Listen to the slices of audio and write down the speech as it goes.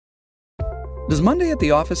Does Monday at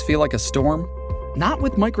the office feel like a storm? Not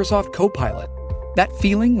with Microsoft Copilot. That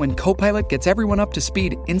feeling when Copilot gets everyone up to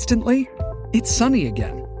speed instantly? It's sunny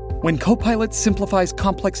again. When Copilot simplifies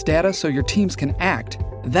complex data so your teams can act,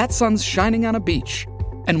 that sun's shining on a beach.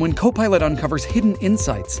 And when Copilot uncovers hidden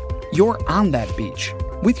insights, you're on that beach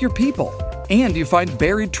with your people, and you find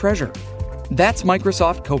buried treasure. That's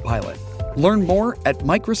Microsoft Copilot. Learn more at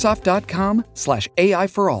Microsoft.com/AI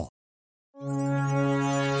for all.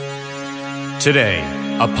 Today,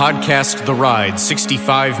 a podcast The Ride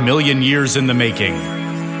 65 million years in the making.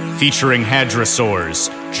 Featuring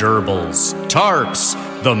hadrosaurs, gerbils, tarps,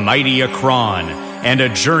 the mighty Akron, and a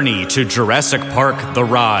journey to Jurassic Park The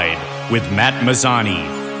Ride with Matt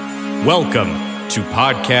Mazzani. Welcome to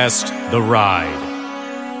Podcast The Ride.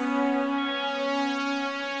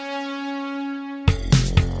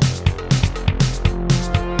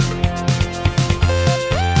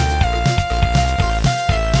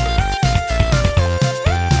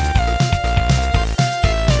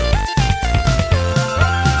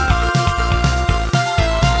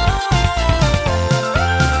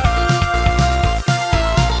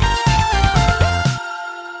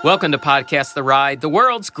 Welcome to Podcast The Ride, the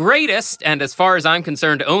world's greatest, and as far as I'm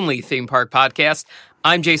concerned, only theme park podcast.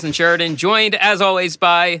 I'm Jason Sheridan, joined, as always,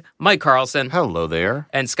 by Mike Carlson. Hello there.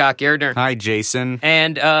 And Scott Gardner. Hi, Jason.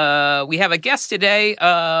 And we have a guest today,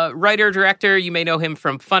 writer-director. You may know him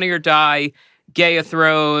from Funny or Die, Game of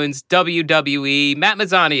Thrones, WWE. Matt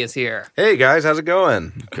Mazzani is here. Hey guys, how's it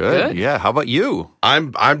going? Good. Yeah. How about you?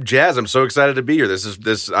 I'm jazzed. I'm so excited to be here. I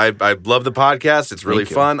love the podcast. It's really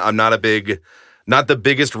fun. I'm not the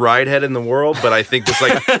biggest ride head in the world, but I think this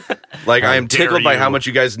like I am tickled by how much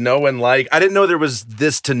you guys know and like. I didn't know there was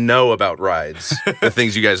this to know about rides, the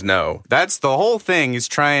things you guys know. That's the whole thing, is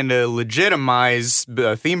trying to legitimize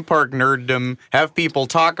theme park nerddom, have people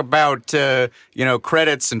talk about,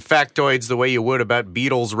 credits and factoids the way you would about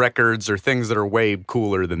Beatles records or things that are way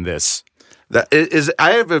cooler than this.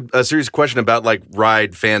 I have a serious question about like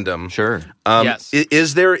ride fandom. Sure. Yes.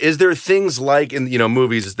 Is there things like in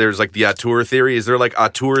movies? There's like the auteur theory. Is there like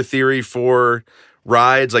auteur theory for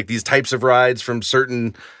rides, like these types of rides from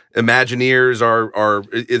certain Imagineers?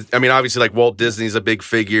 I mean, obviously, like Walt Disney's a big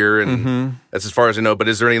figure, and that's as far as I know. But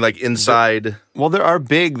is there any like inside? Well, there are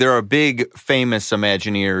big famous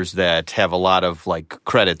Imagineers that have a lot of like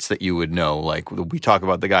credits that you would know. Like we talk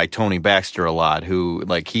about the guy Tony Baxter a lot, who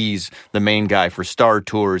like he's the main guy for Star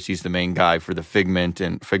Tours. He's the main guy for the Figment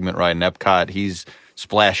ride in Epcot. He's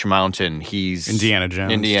Splash Mountain. He's Indiana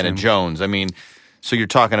Jones. I mean, so you're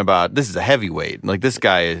talking about, this is a heavyweight. Like this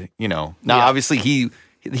guy, obviously he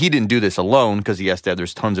didn't do this alone because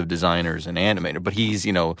there's tons of designers and animators, but he's,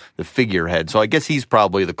 the figurehead. So I guess he's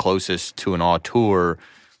probably the closest to an auteur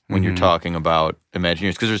when you're talking about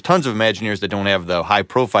Imagineers, because there's tons of Imagineers that don't have the high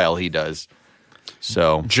profile he does.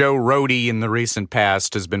 So Joe Rohde in the recent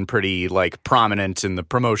past has been pretty prominent in the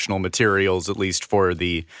promotional materials, at least for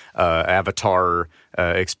the Avatar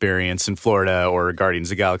experience in Florida or Guardians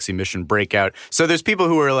of the Galaxy Mission Breakout. So there's people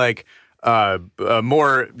who are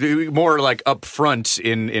more upfront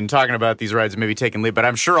in talking about these rides and maybe taking lead, but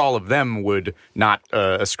I'm sure all of them would not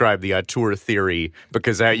ascribe the auteur theory,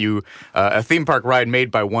 because a theme park ride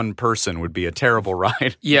made by one person would be a terrible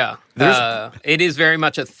ride. Yeah. It is very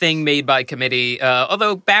much a thing made by committee,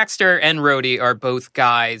 although Baxter and Rohde are both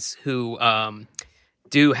guys who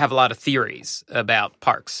do have a lot of theories about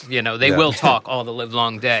parks. They will talk all the live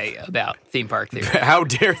long day about theme park theory. How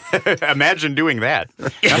dare imagine doing that?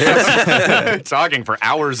 Talking for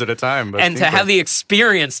hours at a time. And to have the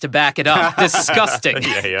experience to back it up. Disgusting.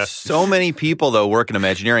 Yeah. So many people, though, work in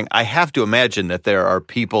Imagineering. I have to imagine that there are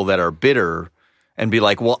people that are bitter and be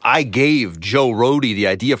like, well, I gave Joe Rohde the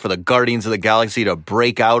idea for the Guardians of the Galaxy to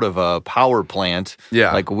break out of a power plant.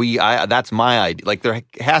 Yeah. That's my idea. Like, there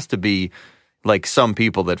has to be some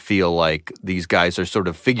people that feel like these guys are sort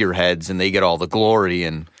of figureheads and they get all the glory.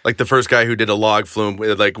 And like the first guy who did a log flume,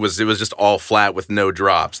 it was just all flat with no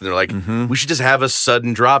drops, and they're like, we should just have a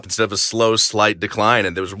sudden drop instead of a slow, slight decline.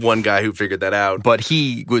 And there was one guy who figured that out, but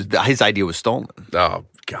his idea was stolen. Oh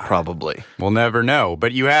God. Probably. We'll never know.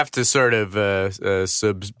 But you have to sort of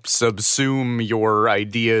subsume your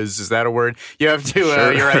ideas. Is that a word? You have to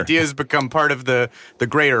your ideas become part of the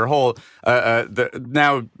greater whole.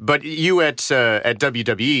 But you at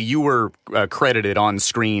WWE, you were credited on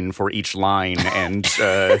screen for each line and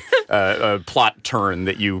plot turn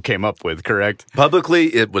that you came up with. Correct?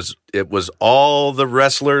 Publicly, it was all the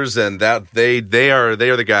wrestlers, and that they are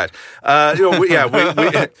the guys.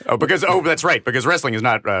 That's right, because wrestling is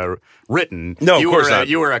not not written. No, of you course were not.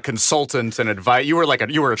 You were a consultant and advice. You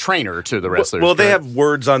were a trainer to the wrestlers. Well, they correct? have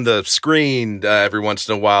words on the screen every once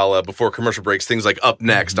in a while before commercial breaks. Things like "up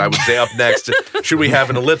next." I would say "up next." Should we have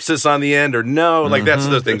an ellipsis on the end or no? Like that's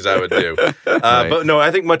the things I would do. But no,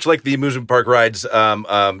 I think much like the amusement park rides,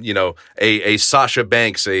 a Sasha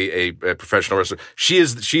Banks, a professional wrestler, she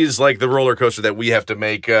is like the roller coaster that we have to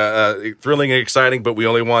make thrilling and exciting. But we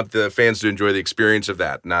only want the fans to enjoy the experience of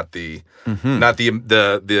that, not the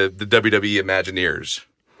WWE Imagineers.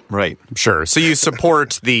 Right. Sure. So you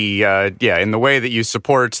support the in the way that you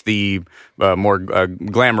support the more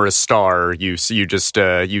glamorous star. You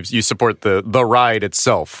support the ride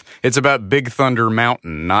itself. It's about Big Thunder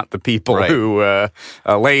Mountain, not the people who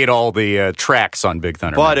laid all the tracks on Big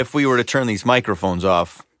Thunder. But if we were to turn these microphones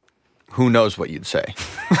off, who knows what you'd say?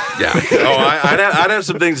 Yeah. I'd have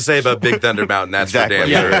some things to say about Big Thunder Mountain. That's for damn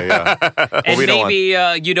sure. Yeah. And maybe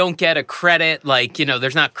you don't get a credit, like,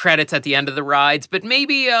 there's not credits at the end of the rides, but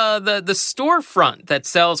maybe the storefront that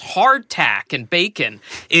sells hardtack and bacon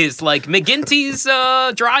is like McGinty's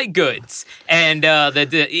dry goods. And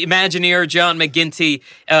the Imagineer, John McGinty,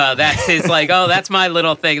 that's his that's my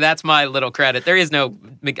little thing. That's my little credit. There is no,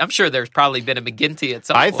 I'm sure there's probably been a McGinty at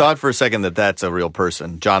some point. I thought for a second that's a real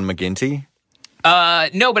person. John McGinty?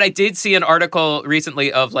 No, but I did see an article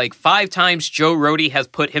recently of 5 times Joe Rohde has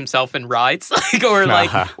put himself in rides,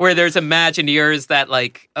 where there's Imagineers that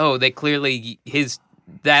they clearly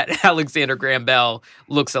that Alexander Graham Bell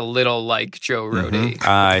looks a little like Joe Rohde.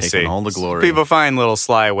 I Taking see. all the glory. People find little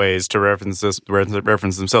sly ways to reference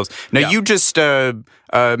themselves. Now, you just,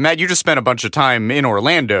 Matt, you just spent a bunch of time in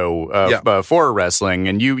Orlando for wrestling,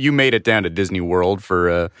 and you made it down to Disney World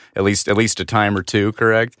for at least a time or two,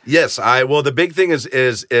 correct? Yes, well, the big thing is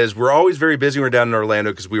we're always very busy when we're down in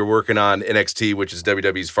Orlando because we were working on NXT, which is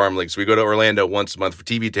WWE's Farm League. So we go to Orlando once a month for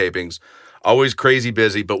TV tapings. Always crazy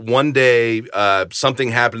busy, but one day something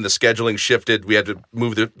happened. The scheduling shifted. We had to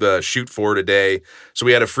move the shoot forward a day, so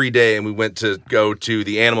we had a free day, and we went to go to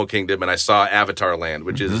the Animal Kingdom, and I saw Avatar Land,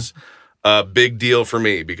 which is a big deal for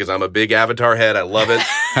me because I'm a big Avatar head. I love it.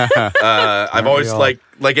 I've always like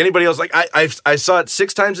anybody else. I saw it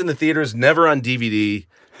 6 times in the theaters, never on DVD,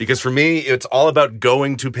 because for me it's all about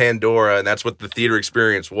going to Pandora, and that's what the theater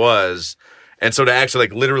experience was. And so to actually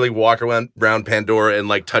literally walk around Pandora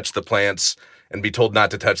and touch the plants and be told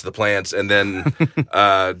not to touch the plants and then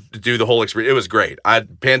do the whole experience, it was great.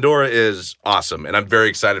 Pandora is awesome, and I'm very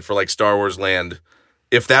excited for Star Wars Land.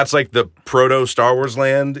 If that's the proto Star Wars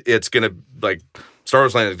Land, it's gonna Star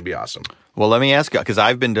Wars Land is gonna be awesome. Well, let me ask you, because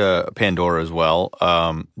I've been to Pandora as well.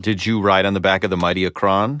 Did you ride on the back of the Mighty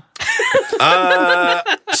Akron?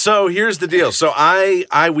 So here's the deal. So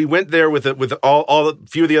we went there with a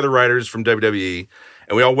few of the other writers from WWE,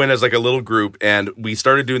 and we all went as a little group, and we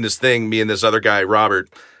started doing this thing, me and this other guy, Robert,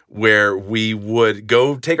 where we would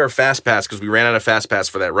go take our Fast Pass because we ran out of Fast Pass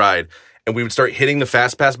for that ride, and we would start hitting the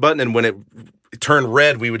Fast Pass button, and when it turned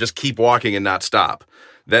red, we would just keep walking and not stop.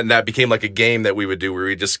 That became a game that we would do where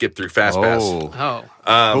we just skip through Fast Pass.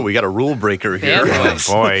 We got a rule breaker here. Yes.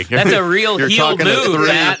 Boy, That's a real heel move.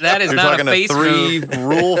 That is not a face three move.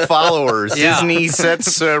 rule followers. Yeah. Disney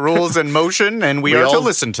sets rules in motion, and we are to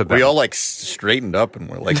listen to them. We all straightened up and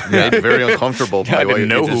we're made very uncomfortable. I didn't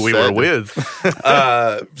know who we were with.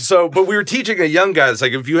 But we were teaching a young guy. It's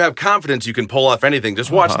if you have confidence, you can pull off anything.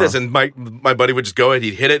 Just watch this. And my buddy would just go ahead.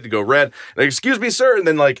 He'd hit it to go red. Excuse me, sir. And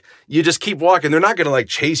then you just keep walking. They're not going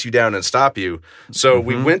to chase you down and stop you. So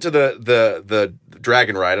we went to the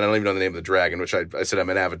dragon ride, and I don't even know the name of the dragon, which I said I'm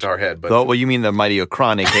an Avatar head. But well, you mean the Mighty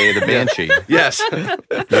Akron, aka the Banshee? Yes.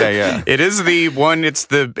 Yeah. It is it's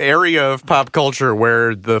the area of pop culture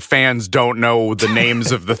where the fans don't know the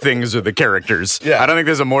names of the things or the characters. Yeah. I don't think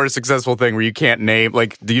there's a more successful thing where you can't name,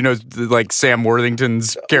 do you know, Sam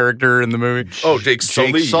Worthington's character in the movie? Oh, Jake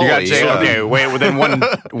Sully. You got Jake. Yeah. Okay, wait, well then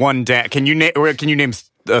one can you name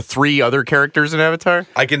 3 other characters in Avatar?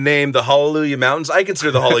 I can name the Hallelujah Mountains. I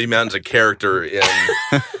consider the Hallelujah Mountains a character in.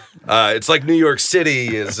 It's like New York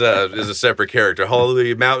City is a separate character.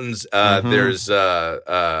 Hallelujah Mountains. There's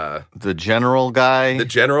The general guy. the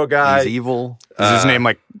general guy. He's evil. Is his name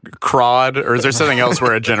Crod, or is there something else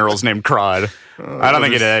where a general's named Crod? I don't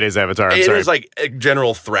think that is Avatar. I'm It sorry. is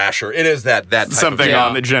General Thrasher. It is that type Something of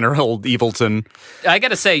on the General Evilton. I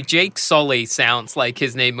gotta say, Jake Sully sounds like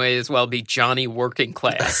his name may as well be Johnny Working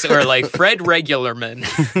Class or Fred Regularman.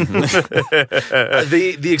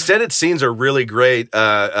 The extended scenes are really great,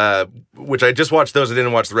 which I just watched those. I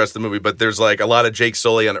didn't watch the rest of the movie, but there's a lot of Jake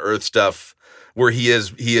Sully on Earth stuff where he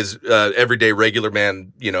is everyday regular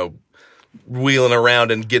man, wheeling around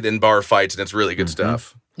and getting in bar fights, and it's really good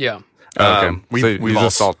stuff. Yeah. Okay.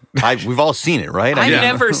 We've all seen it, right? I've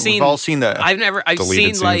never seen. We've all seen that. I've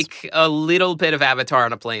seen scenes. like a little bit of Avatar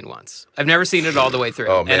on a plane once. I've never seen it all the way through,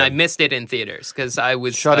 Oh, man. and I missed it in theaters because I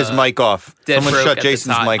was Shut his mic off. dead Someone broke shut at the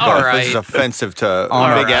Jason's time. mic All off. right. This is offensive to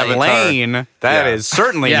on Big a Avatar. plane. That is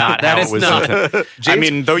certainly Yeah, not that how is it was. not. I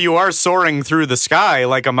mean, though you are soaring through the sky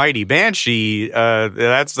like a mighty banshee,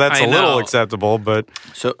 that's I a little know. acceptable. But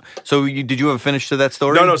So did you have a finish to that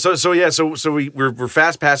story? No. So we're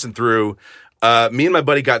fast passing through. Me and my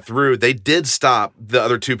buddy got through. They did stop the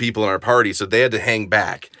other two people in our party, so they had to hang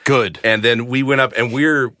back. Good. And then we went up, and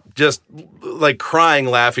we're just like crying,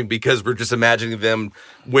 laughing because we're just imagining them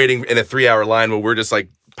waiting in a 3-hour line while we're just like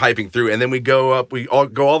piping through. And then we go up. We all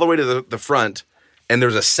go all the way to the front, and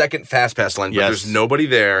there's a second fast pass line, but Yes. there's nobody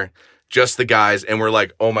there. Just the guys, and we're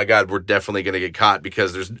like, oh my God, we're definitely going to get caught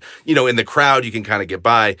because there's, in the crowd, you can kind of get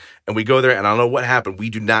by. And we go there, and I don't know what happened. We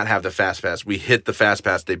do not have the fast pass. We hit the fast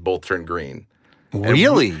pass. They both turned green.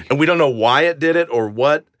 Really? And we don't know why it did it or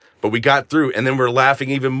what, but we got through. And then we're laughing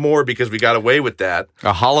even more because we got away with that.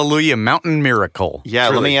 a hallelujah mountain miracle. Yeah,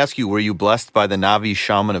 let Truly. me ask you, were you blessed by the Na'vi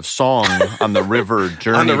shaman of song on the river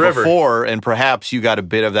journey On the river. before, and perhaps you got a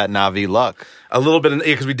bit of that Na'vi luck? A little bit,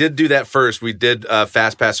 because we did do that first. We did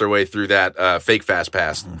fast pass our way through that, fake fast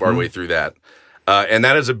pass our way through that. And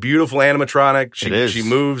that is a beautiful animatronic. It is. She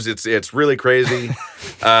moves. It's really crazy.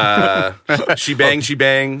 She bang.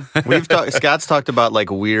 Scott's talked about like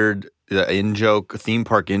weird theme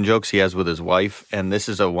park in-jokes he has with his wife, and this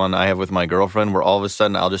is a one I have with my girlfriend where all of a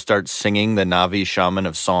sudden I'll just start singing the Na'vi shaman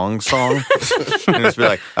of song. And it's be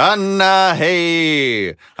like, Anna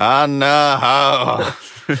hey, Anna ha,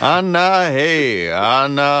 Anna hey,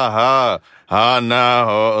 Anna ha, Anna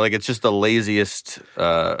ho. Like it's just the laziest,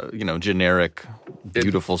 generic,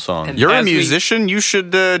 beautiful song. And- You're a As we- musician. You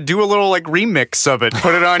should do a little like remix of it.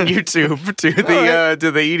 Put it on YouTube to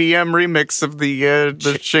the EDM remix of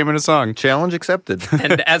the Shaman of Song. Challenge accepted.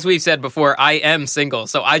 And as we've said before, I am single,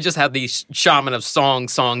 so I just have the Shaman of Song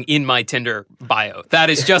in my Tinder bio. That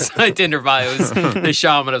is just my Tinder bio is the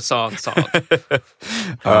Shaman of Song.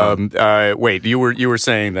 Wait, you were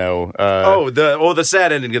saying though. The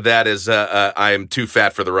sad ending of that is I am too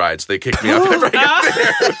fat for the ride, so they kicked me off after I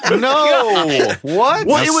got there. No, what?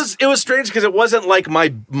 Well, it was strange because it wasn't like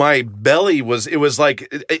my belly was. It was like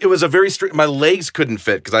it was a very my legs couldn't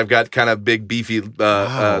fit because I've got kind of big beefy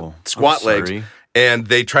Wow. squat I'm legs, sorry. and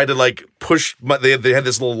they tried to like push. They had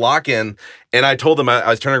this little lock in, and I told them I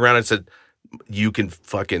was turning around and said, "You can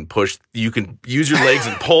fucking push. You can use your legs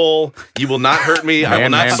and pull. You will not hurt me. I will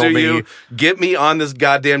not Manhandle sue me. you. Get me on this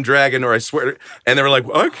goddamn dragon, or I swear." And they were like,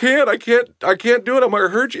 "I can't do it. I'm gonna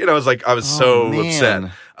hurt you." And I was like, I was so man.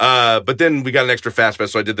 upset. But then we got an extra fast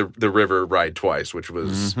pass, so I did the river ride twice, which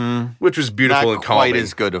was beautiful Not and calming. quite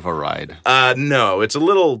as good of a ride. No, it's a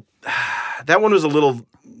little. That one was a little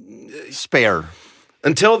Spare.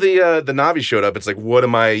 until the Na'vi showed up. It's like, what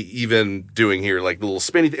am I even doing here? Like the little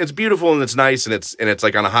spinny. It's beautiful and it's nice and it's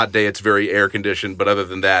like on a hot day, it's very air conditioned. But other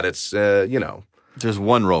than that, it's There's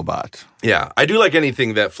one robot. Yeah, I do like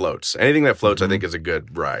anything that floats. Anything that floats, I think, is a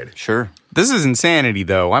good ride. Sure. This is insanity,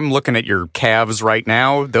 though. I'm looking at your calves right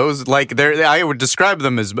now. Those, I would describe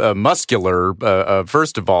them as muscular,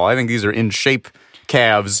 first of all. I think these are in shape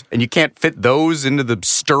calves, and you can't fit those into the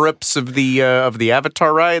stirrups of the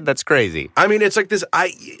Avatar ride? That's crazy. I mean, it's like this.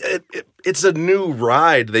 It's a new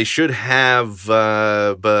ride. They should have,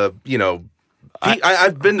 I've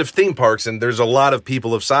been to theme parks, and there's a lot of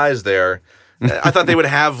people of size there. I thought they would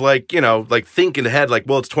have thinking ahead,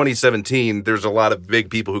 it's 2017. There's a lot of big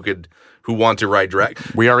people who want to ride drag.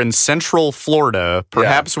 We are in Central Florida.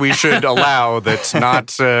 Perhaps we should allow that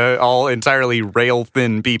not all entirely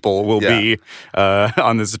rail-thin people will be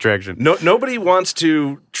on this attraction. Nobody wants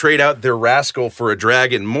to trade out their rascal for a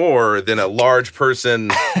dragon more than a large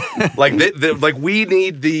person. We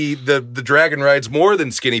need the dragon rides more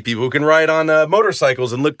than skinny people who can ride on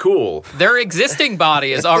motorcycles and look cool. Their existing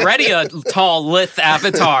body is already a tall, lithe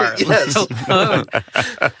avatar. Yes.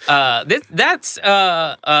 That's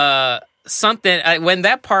something.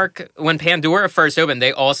 When Pandora first opened,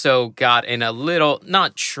 they also got in a little,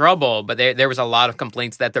 not trouble, but there was a lot of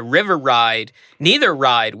complaints that the river ride, neither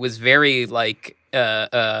ride was very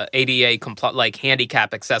ADA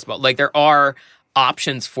handicap accessible. Like there are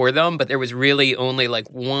options for them, but there was really only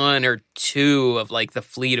one or two of the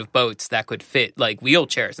fleet of boats that could fit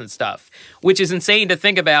wheelchairs and stuff, which is insane to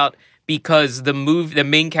think about because the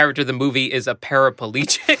main character of the movie is a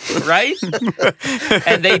paraplegic, right?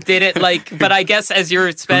 And they did it but I guess as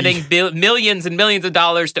you're spending millions and millions of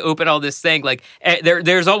dollars to open all this thing,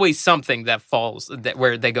 there's always something that falls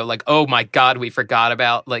where they go oh my God, we forgot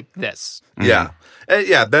about this. Yeah.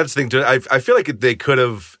 Yeah, that's the thing too. I feel like they could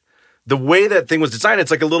have, the way that thing was designed,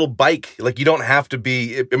 it's like a little bike. You don't have to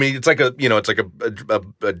be, I mean, it's like a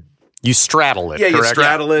you straddle it. Yeah, correct? you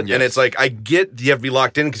straddle it, Yes. and it's I get you have to be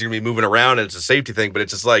locked in because you're going to be moving around and it's a safety thing, but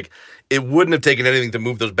it's just it wouldn't have taken anything to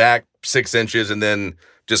move those back 6 inches and then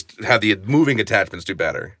just have the moving attachments do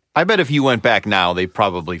better. I bet if you went back now, they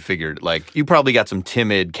probably figured, you probably got some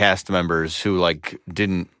timid cast members who,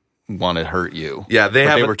 didn't want to hurt you. Yeah,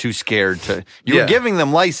 they were too scared to. You were giving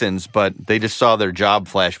them license, but they just saw their job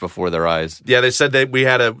flash before their eyes. Yeah, they said that we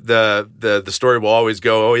had the story will always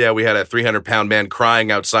go, oh yeah, we had a 300-pound man crying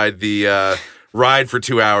outside the ride for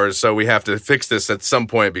 2 hours, so we have to fix this at some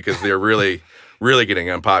point because they're really, really getting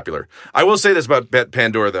unpopular. I will say this about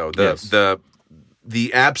Pandora though,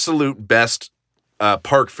 the absolute best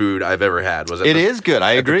park food I've ever had was It is good.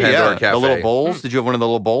 I agree. Pandora Cafe. The little bowls. Did you have one of the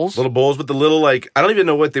little bowls? Little bowls with the little I don't even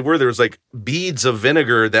know what they were. There was beads of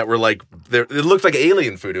vinegar that were it looked like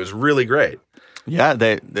alien food. It was really great. Yeah,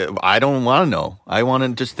 I don't want to know. I want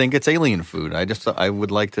to just think it's alien food. I would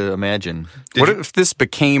like to imagine. What if this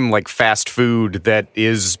became fast food that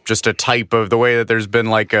is just a type of the way that there's been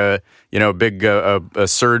a big a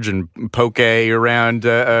surge in poke around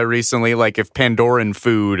recently? If Pandoran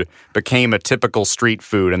food became a typical street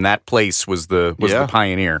food and that place was the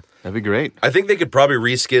pioneer. That'd be great. I think they could probably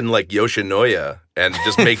reskin Yoshinoya and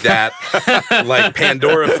just make that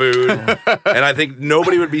Pandora food, and I think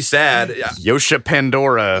nobody would be sad. Yosha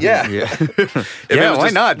Pandora. Yeah. Yeah,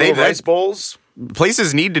 why not? They rice bowls.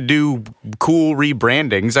 Places need to do cool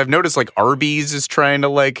rebrandings. I've noticed Arby's is trying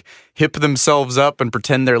to hip themselves up and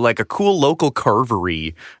pretend they're a cool local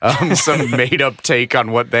carvery. Some made up take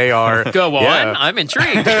on what they are. Go on, I'm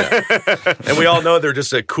intrigued. And we all know they're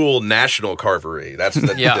just a cool national carvery.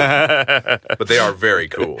 But they are very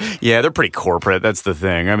cool. Yeah, they're pretty corporate. That's the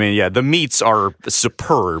thing. I mean, the meats are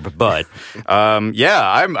superb, but I'm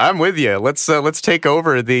with you. Let's take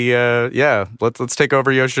over the let's take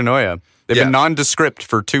over Yoshinoya. They've been nondescript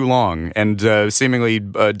for too long and seemingly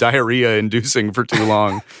diarrhea-inducing for too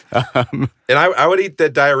long. And I would eat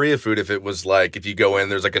that diarrhea food if it was if you go in,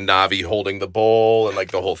 there's a Navi holding the bowl and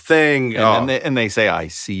the whole thing. And they say, "I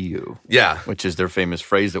see you." Yeah. Which is their famous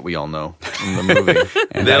phrase that we all know in the movie.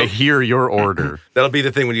 And I hear your order. That'll be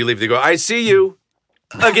the thing when you leave. They go, "I see you."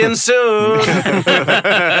 Again soon.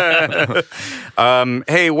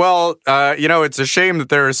 Hey, well, it's a shame that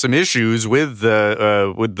there are some issues with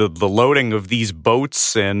the loading of these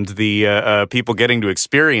boats and the people getting to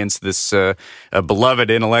experience this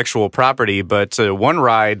beloved intellectual property. But one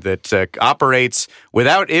ride that operates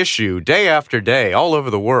without issue day after day all over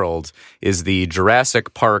the world is the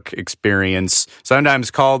Jurassic Park experience,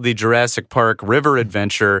 sometimes called the Jurassic Park River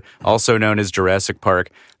Adventure, also known as Jurassic Park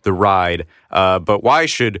the Ride. But why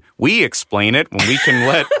should we explain it when we can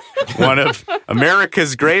let one of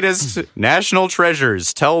America's greatest national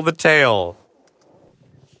treasures tell the tale?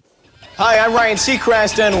 Hi, I'm Ryan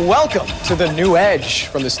Seacrest, and welcome to The New Edge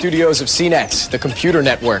from the studios of CNET, the computer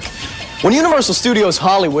network. When Universal Studios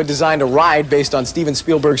Hollywood designed a ride based on Steven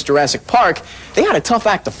Spielberg's Jurassic Park, they had a tough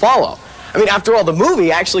act to follow. I mean, after all, the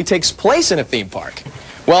movie actually takes place in a theme park.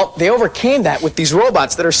 Well, they overcame that with these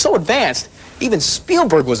robots that are so advanced, even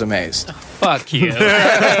Spielberg was amazed. Fuck you.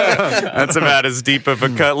 That's about as deep of a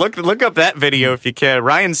cut. Look up that video if you can.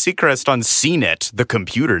 Ryan Seacrest on CNET, the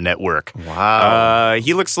computer network. Wow.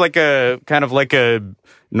 He looks like a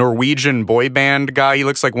Norwegian boy band guy. He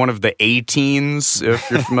looks like one of the A-Teens,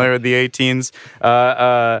 if you're familiar with the A-Teens.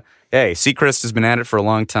 Hey, Seacrest has been at it for a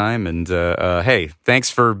long time, and hey,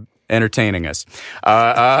 thanks for entertaining us.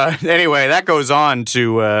 Anyway, that goes on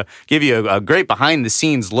to give you a great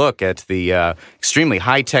behind-the-scenes look at the extremely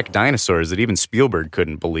high-tech dinosaurs that even Spielberg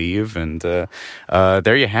couldn't believe. And there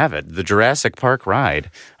you have it, the Jurassic Park ride.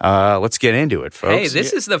 Let's get into it, folks. Hey,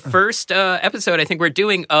 this is the first episode I think we're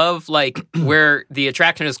doing of where the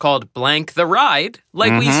attraction is called Blank the Ride,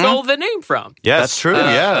 we stole the name from. Yes, that's true.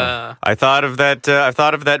 Yeah, I thought of that. I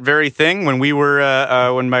thought of that very thing when we were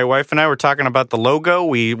when my wife and I were talking about the logo.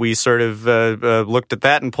 We sort of looked at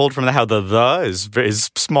that and pulled from how the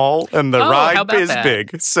is small and the ride is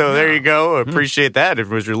big. So there you go. Appreciate that. If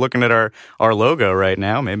you're looking at our logo right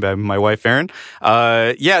now, maybe my wife Erin.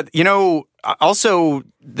 Also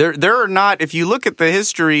there are not. If you look at the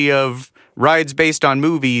history of rides based on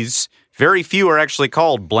movies, very few are actually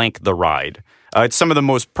called Blank the Ride. It's some of the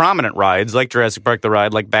most prominent rides, like Jurassic Park the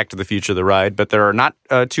ride, like Back to the Future the ride, but there are not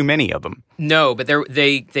too many of them. No, but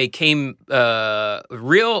they came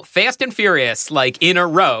real fast and furious, like in a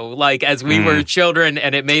row, like as we were children,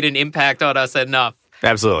 and it made an impact on us enough.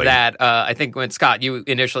 Absolutely. That I think when Scott, you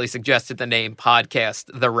initially suggested the name Podcast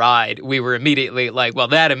The Ride, we were immediately like, well,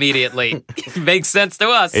 that immediately makes sense to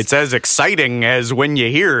us. It's as exciting as when you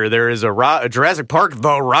hear there is a Jurassic Park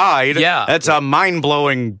The Ride. Yeah. That's a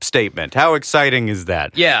mind-blowing statement. How exciting is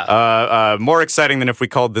that? Yeah. More exciting than if we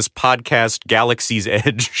called this podcast Galaxy's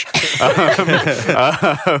Edge.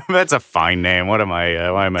 That's a fine name. Why am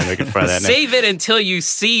I making fun of that name? Save it until you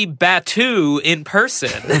see Batuu in person.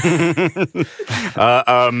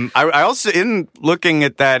 I also, in looking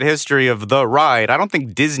at that history of the ride, I don't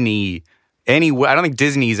think Disney's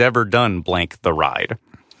ever done blank the ride.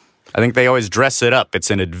 I think they always dress it up. It's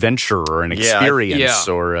an adventure or an experience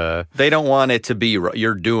or they don't want it to be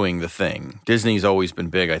you're doing the thing. Disney's always been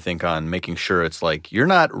big, I think, on making sure it's like you're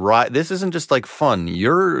not right. This isn't just like fun.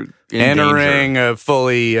 You're entering a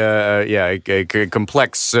fully a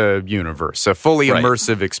complex universe, a fully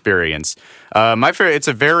immersive experience. My favorite, it's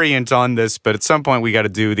a variant on this, but at some point we got to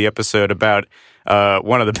do the episode about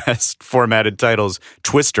one of the best formatted titles,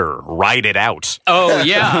 Twister, Ride It Out. Oh,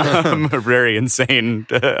 yeah. A very insane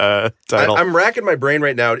title. I'm racking my brain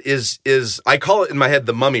right now. Is I call it in my head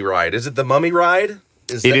the Mummy Ride. Is it the Mummy Ride?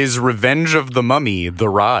 It is Revenge of the Mummy, the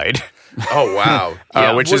ride. Oh,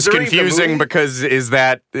 wow. Which is confusing because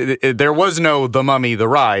there was no The Mummy, the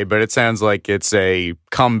ride, but it sounds like it's a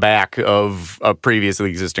comeback of a previously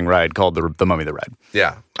existing ride called the Mummy, the ride.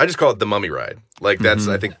 Yeah. I just call it the Mummy Ride. Like, that's,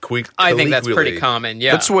 I think, I think that's pretty common,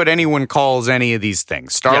 yeah. That's what anyone calls any of these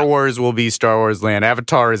things. Star Wars will be Star Wars Land.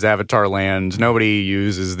 Avatar is Avatar Land. Nobody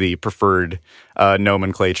uses the preferred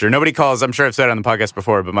nomenclature. Nobody calls, I'm sure I've said it on the podcast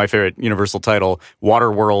before, but my favorite Universal title,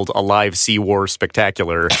 Waterworld Alive Sea War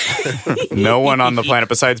Spectacular. No one on the planet,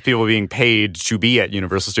 besides people being paid to be at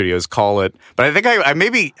Universal Studios, call it. But I think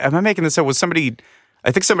am I making this up? I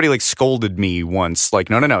think somebody like scolded me once, like,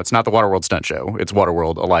 no, it's not the Waterworld stunt show. It's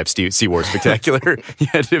Waterworld Alive Sea War Spectacular. You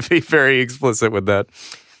had to be very explicit with that.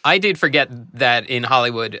 I did forget that in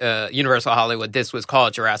Hollywood, Universal Hollywood, this was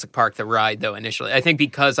called Jurassic Park the Ride, though, initially. I think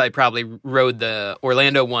because I probably rode the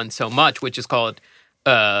Orlando one so much, which is called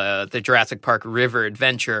the Jurassic Park River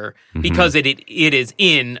Adventure, because it is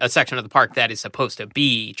in a section of the park that is supposed to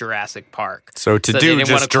be Jurassic Park. So they do didn't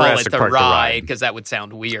just want to call Jurassic it the Park ride, because that would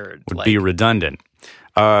sound weird. Would be redundant.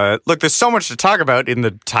 Look, there's so much to talk about in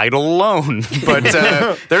the title alone, but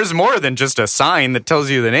there's more than just a sign that tells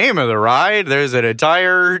you the name of the ride. There's an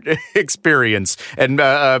entire experience. And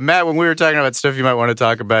Matt, when we were talking about stuff you might want to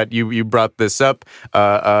talk about, you brought this up.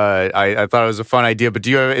 I thought it was a fun idea, but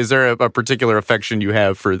is there a particular affection you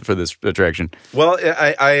have for this attraction? Well,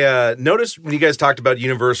 I noticed when you guys talked about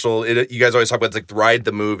Universal, you guys always talk about like the ride,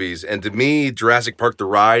 the movies, and to me, Jurassic Park the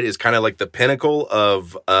ride is kind of like the pinnacle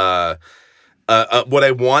of what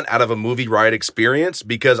I want out of a movie ride experience,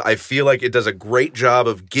 because I feel like it does a great job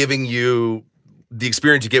of giving you the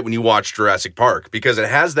experience you get when you watch Jurassic Park, because it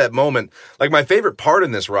has that moment. Like, my favorite part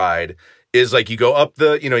in this ride is like you go up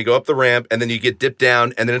the ramp and then you get dipped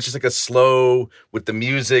down and then it's just like a slow with the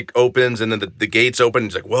music opens and then the gates open. And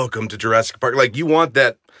it's like, welcome to Jurassic Park. Like, you want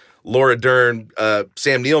that Laura Dern,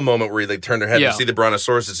 Sam Neill moment where they turn their head and see the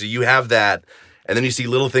brontosauruses. So you have that, and then you see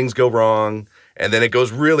little things go wrong. And then it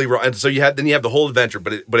goes really wrong. And so you have the whole adventure,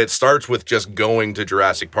 but it starts with just going to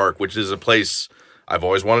Jurassic Park, which is a place I've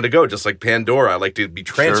always wanted to go, just like Pandora. I like to be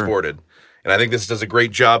transported. Sure. And I think this does a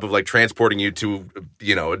great job of like transporting you to,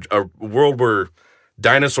 a world where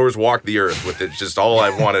dinosaurs walk the earth with it. Just all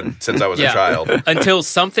I've wanted since I was a child. Until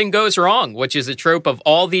something goes wrong, which is a trope of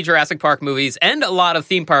all the Jurassic Park movies and a lot of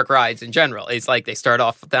theme park rides in general. It's like they start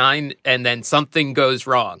off fine and then something goes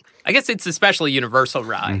wrong. I guess it's especially Universal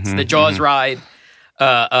rides. The Jaws ride,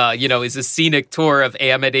 is a scenic tour of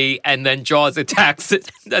Amity, and then Jaws attacks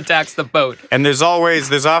the boat. And there's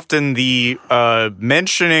often the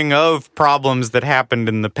mentioning of problems that happened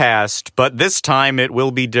in the past, but this time it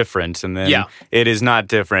will be different, and then it is not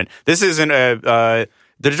different. This isn't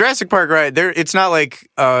the Jurassic Park ride. It's not like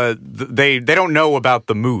they don't know about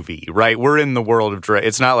the movie, right? We're in the world of Jurassic.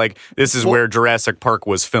 It's not like this is where Jurassic Park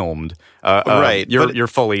was filmed. Right. You're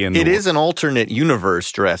fully in. It is an alternate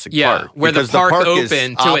universe Jurassic Park. Where the park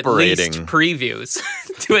opened to at least previews,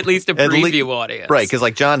 to at least a preview audience. Right, because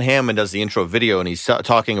like John Hammond does the intro video and he's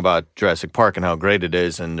talking about Jurassic Park and how great it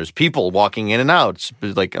is, and there's people walking in and out.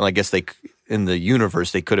 Like, and I guess in the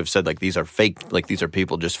universe, they could have said, like, these are fake, like, these are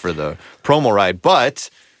people just for the promo ride.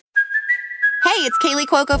 But Hey, it's Kaylee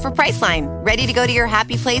Cuoco for Priceline. Ready to go to your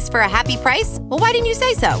happy place for a happy price? Well, why didn't you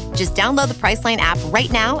say so? Just download the Priceline app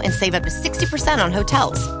right now and save up to 60% on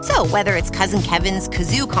hotels. So whether it's Cousin Kevin's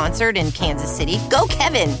Kazoo Concert in Kansas City, go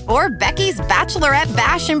Kevin, or Becky's Bachelorette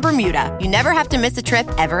Bash in Bermuda, you never have to miss a trip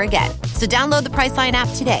ever again. So download the Priceline app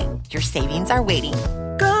today. Your savings are waiting.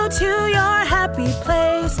 Go to your happy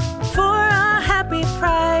place for a happy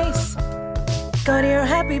price. Go to your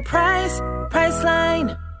happy price,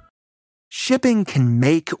 Priceline. Shipping can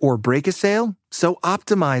make or break a sale, so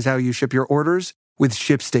optimize how you ship your orders with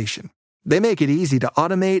ShipStation. They make it easy to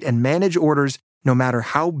automate and manage orders no matter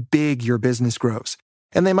how big your business grows.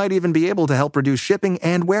 And they might even be able to help reduce shipping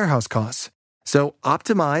and warehouse costs. So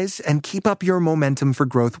optimize and keep up your momentum for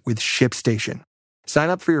growth with ShipStation. Sign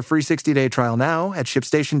up for your free 60-day trial now at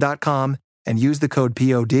ShipStation.com and use the code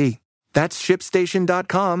POD. That's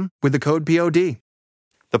ShipStation.com with the code POD.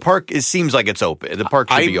 The park seems like it's open. The park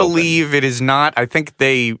should be open. I believe it is not. I think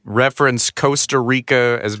they reference Costa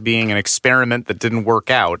Rica as being an experiment that didn't work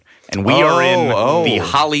out. And we are in the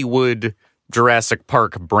Hollywood Jurassic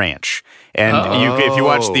Park branch. And if you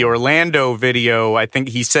watch the Orlando video, I think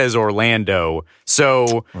he says Orlando.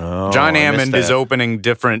 So John Hammond is opening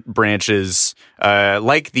different branches,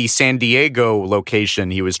 like the San Diego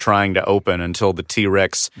location he was trying to open until the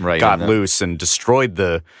T-Rex got loose and destroyed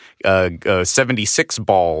the 76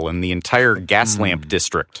 ball and the entire gas lamp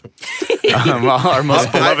district. Our most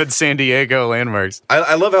beloved San Diego landmarks.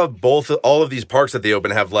 I love how all of these parks that they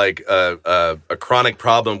open have like a chronic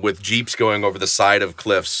problem with Jeeps going over the side of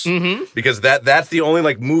cliffs. Mm-hmm. Because that's the only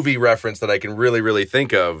like movie reference that I can really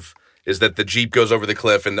think of, is that the Jeep goes over the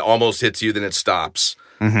cliff and almost hits you, then it stops.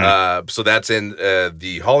 Mm-hmm. So that's in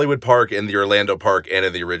the Hollywood Park, and the Orlando Park, and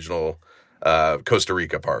in the original Costa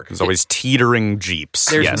Rica Park. There's always teetering Jeeps.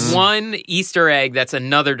 There's one Easter egg that's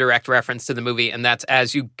another direct reference to the movie, and that's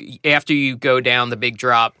after you go down the big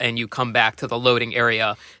drop and you come back to the loading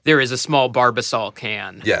area, there is a small Barbasol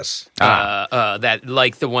can. Yes. That,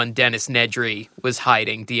 like the one Dennis Nedry was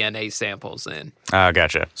hiding DNA samples in.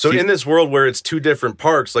 Gotcha. So in this world where it's two different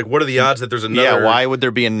parks, like what are the odds that there's another... Yeah, why would there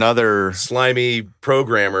be another... slimy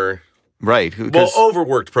programmer? Right. Well,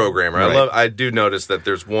 overworked programmer. Right. I do notice that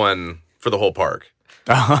there's one for the whole park.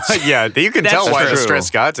 Yeah, you can tell why the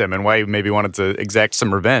stress got to him and why he maybe wanted to exact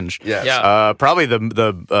some revenge. Yes. Yeah. Probably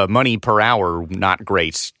the money per hour, not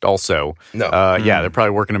great also. No. Yeah, they're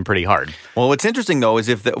probably working him pretty hard. Well, what's interesting, though, is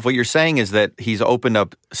if what you're saying is that he's opened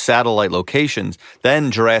up satellite locations,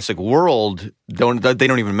 then Jurassic World, they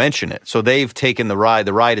don't even mention it. So they've taken the ride.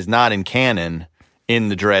 The ride is not in canon in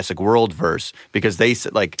the Jurassic World verse, because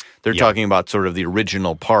they're talking about sort of the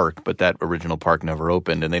original park, but that original park never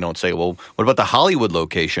opened, and they don't say, well, what about the Hollywood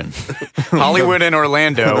location? Hollywood and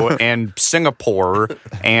Orlando and Singapore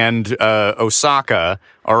and Osaka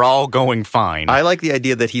are all going fine. I like the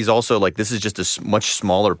idea that he's also like, this is just a much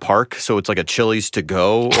smaller park, so it's like a Chili's to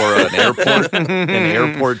go or an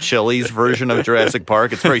airport Chili's version of Jurassic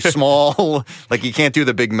Park. It's very small. Like you can't do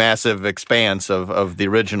the big massive expanse of the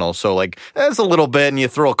original. So like that's a little bit, and you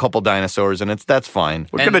throw a couple dinosaurs, and that's fine.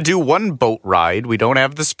 We're going to do one boat ride. We don't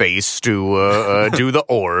have the space to do the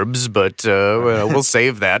orbs, but we'll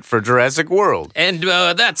save that for Jurassic World. And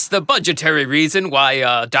that's the budgetary reason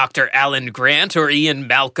why Dr. Alan Grant or Ian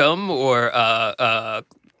Malcolm or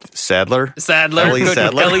Sadler,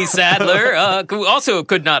 Ellie Sadler, who also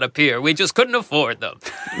could not appear. We just couldn't afford them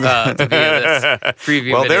to be in this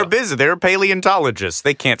preview Well, video. they're busy. They're paleontologists.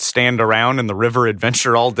 They can't stand around in the river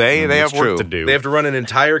adventure all day. They have work to do. They have to run an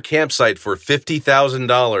entire campsite for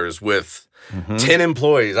 $50,000 with 10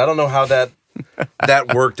 employees. I don't know how that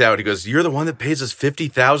worked out. He goes, "You're the one that pays us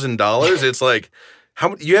 $50,000?" It's like,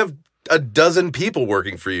 you have a dozen people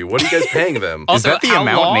working for you. What are you guys paying them? Is that the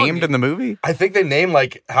amount named in the movie? I think they name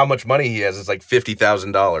like how much money he has. It's like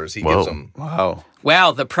 $50,000 he gives them.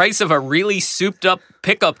 Wow, the price of a really souped up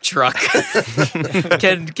pickup truck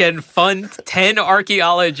can fund 10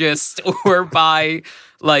 archaeologists or buy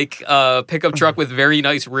like a pickup truck with very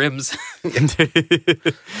nice rims. Do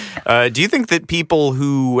you think that people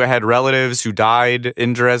who had relatives who died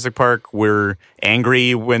in Jurassic Park were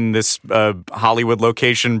angry when this Hollywood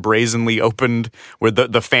location brazenly opened? Were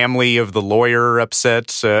the family of the lawyer upset?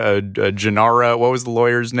 Gennaro, what was the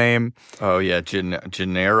lawyer's name? Oh, yeah,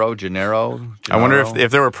 Gennaro. I wonder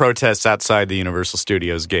if there were protests outside the Universal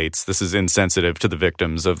Studios gates. This is insensitive to the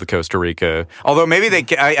victims of the Costa Rica. Although maybe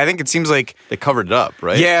I think it seems like they covered it up,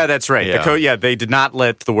 right? Yeah, that's right. Yeah. They did not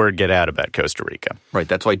let the word get out about Costa Rica. Right.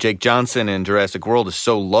 That's why Jake Johnson in Jurassic World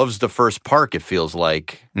loves the first park, it feels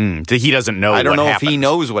like. He doesn't know what happened. I don't know if he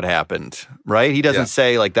knows what happened. right? He doesn't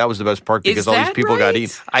say like that was the best park because all these people got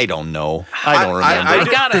eaten. I don't know. I don't remember. I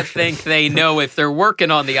gotta think they know if they're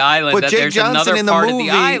working on the island but that Jake there's Johnson another in the part movie,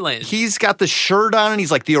 of the island. He's got the shirt on and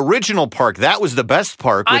he's like, the original park, that was the best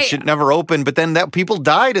park, which it never opened, but then that people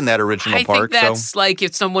died in that original park. I think that's like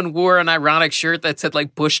if someone wore an ironic shirt that said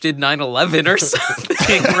like Bush did 9/11 or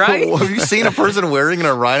something, right? Well, have you seen a person wearing an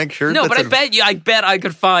ironic shirt? No, but I bet I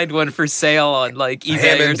could find one for sale on like eBay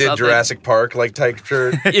Hammond or something. did Jurassic Park like type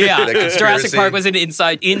shirt. Yeah, Jurassic Park was an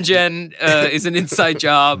inside. InGen is an inside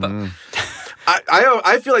job.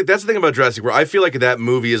 I feel like that's the thing about Jurassic World. I feel like that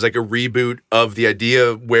movie is like a reboot of the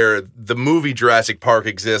idea where the movie Jurassic Park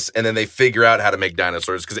exists and then they figure out how to make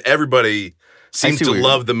dinosaurs because everybody seems to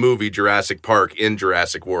love the movie Jurassic Park in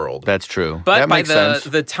Jurassic World. That's true. But that by makes sense.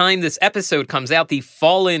 the time this episode comes out, the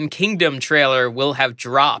Fallen Kingdom trailer will have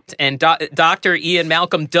dropped. And Dr. Ian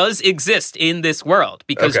Malcolm does exist in this world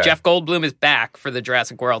because Jeff Goldblum is back for the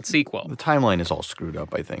Jurassic World sequel. The timeline is all screwed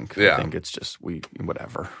up, I think. Yeah. I think it's just,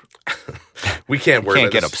 whatever. We can't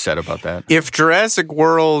get upset about that. If Jurassic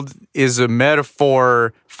World is a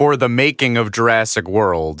metaphor for the making of Jurassic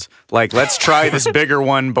World, like let's try this bigger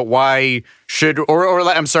one, but why should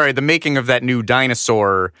I'm sorry, the making of that new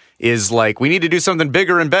dinosaur is like we need to do something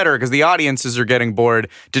bigger and better because the audiences are getting bored.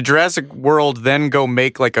 Did Jurassic World then go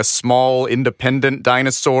make like a small independent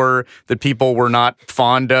dinosaur that people were not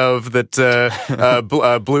fond of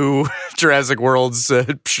that blew Jurassic World's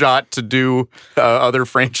shot to do other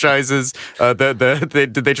franchises? Did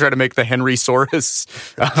they try to make the Henrysaurus?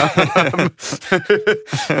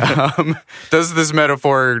 Does this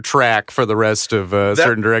metaphor track for the rest of a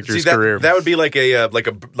certain director's career? That would be like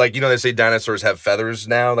like they say dinosaurs have feathers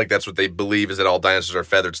now. Like that's what they believe is that all dinosaurs are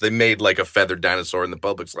feathered. So they made like a feathered dinosaur, and the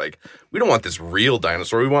public's like, we don't want this real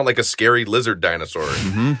dinosaur. We want like a scary lizard dinosaur.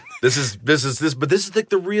 Mm-hmm. This is like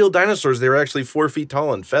the real dinosaurs. They were actually 4 feet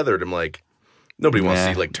tall and feathered. I'm like. Nobody wants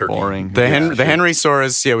to see like turkey. Boring. The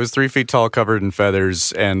Henrysaurus, was 3 feet tall, covered in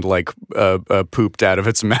feathers, and like pooped out of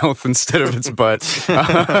its mouth instead of its butt.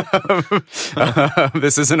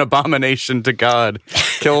 This is an abomination to God.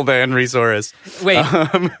 Kill the Henrysaurus. Wait,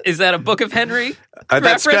 is that a Book of Henry?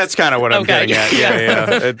 That's kind of what I'm getting at.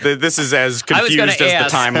 Yeah. This is as confused as the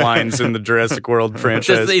timelines in the Jurassic World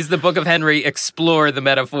franchise. Does the Book of Henry explore the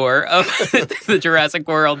metaphor of the Jurassic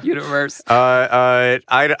World universe? I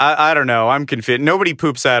don't know. I'm confused. Nobody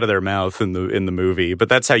poops out of their mouth in the movie, but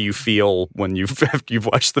that's how you feel when you've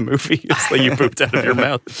watched the movie. It's like you pooped out of your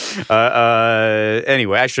mouth.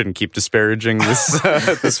 Anyway, I shouldn't keep disparaging this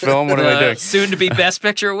film. What am I doing? Soon to be Best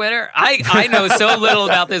Picture winner. I know so little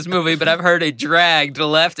about this movie, but I've heard it dragged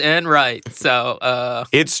left and right. So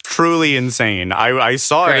it's truly insane. I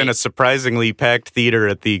saw it in a surprisingly packed theater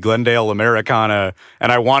at the Glendale Americana,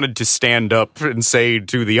 and I wanted to stand up and say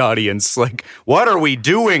to the audience, like, "What are we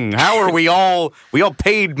doing? How are we all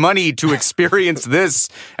paid money to experience this?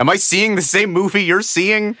 Am I seeing the same movie you're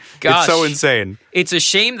seeing?" Gosh, it's so insane. It's a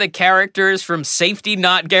shame the characters from Safety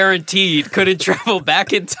Not Guaranteed couldn't travel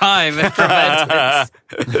back in time and prevent it.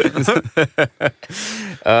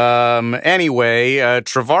 Anyway,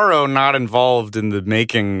 Trevorrow not involved in the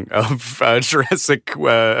making of Jurassic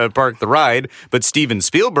Park the ride, but Steven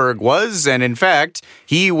Spielberg was, and in fact,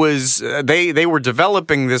 he was. They were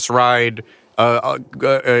developing this ride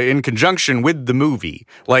in conjunction with the movie.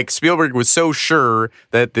 Like, Spielberg was so sure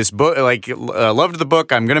that this book, loved the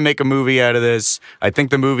book, I'm going to make a movie out of this. I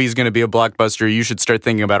think the movie's going to be a blockbuster. You should start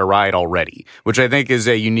thinking about a ride already, which I think is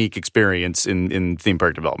a unique experience in theme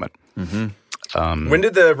park development. Mm-hmm. When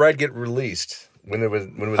did the ride get released? When was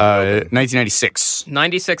it 1996.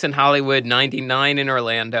 96 in Hollywood, 99 in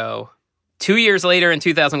Orlando. 2 years later in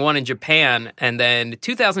 2001 in Japan, and then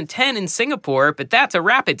 2010 in Singapore, but that's a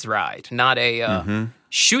rapids ride, not a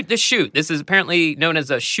shoot-the-chute. This is apparently known as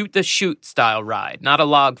a shoot-the-chute style ride, not a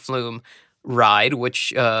log flume ride,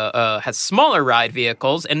 which has smaller ride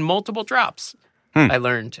vehicles and multiple drops. I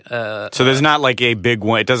learned. So there's not like a big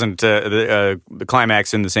one. It doesn't the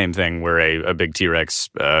climax in the same thing where a big T-Rex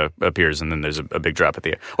appears and then there's a big drop at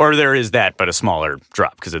the end. Or there is that, but a smaller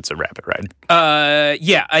drop because it's a rapid ride.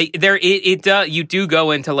 You do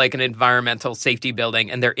go into like an environmental safety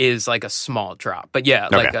building and there is like a small drop. But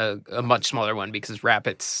like a much smaller one because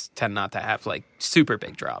rapids tend not to have like super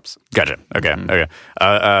big drops. Gotcha. Okay. Okay.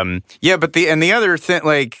 But the other thing,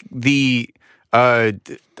 like I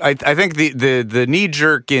think the knee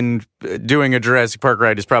jerk in doing a Jurassic Park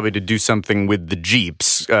ride is probably to do something with the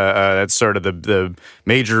Jeeps. That's sort of the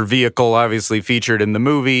major vehicle obviously featured in the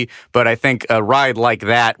movie. But I think a ride like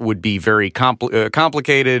that would be very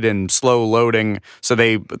complicated and slow loading. So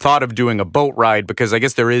they thought of doing a boat ride because I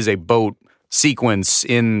guess there is a boat sequence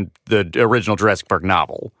in the original Jurassic Park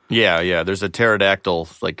novel. Yeah. There's a pterodactyl.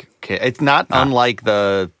 Like, it's not unlike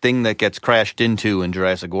the thing that gets crashed into in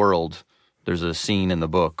Jurassic World. There's a scene in the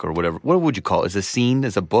book or whatever. What would you call it? Is a scene?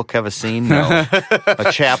 Does a book have a scene? No.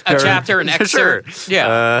 A chapter? A chapter, an excerpt. Sure.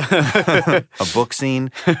 Yeah. A book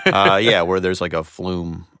scene? Where there's like a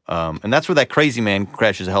flume. And that's where that crazy man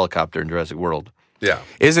crashes a helicopter in Jurassic World. Yeah.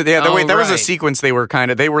 Is it? Yeah. There was a right. sequence they were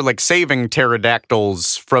like saving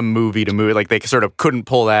pterodactyls from movie to movie. Like they sort of couldn't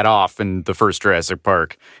pull that off in the first Jurassic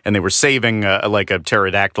Park, and they were saving like a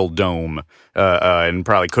pterodactyl dome, and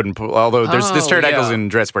probably couldn't pull. Although there's pterodactyls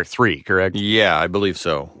in Jurassic Park 3, correct? Yeah, I believe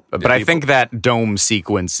so. But I think that dome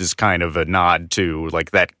sequence is kind of a nod to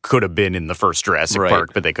like that could have been in the first Jurassic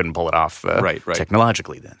Park, but they couldn't pull it off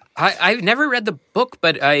technologically then. I've never read the book,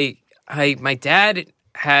 but my dad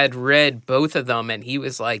had read both of them, and he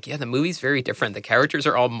was like, yeah, the movie's very different. The characters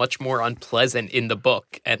are all much more unpleasant in the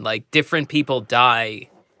book, and like different people die.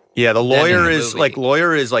 Yeah, the lawyer is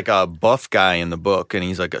like a buff guy in the book, and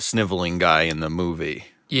he's like a sniveling guy in the movie.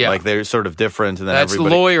 Yeah. Like they're sort of different, and then That's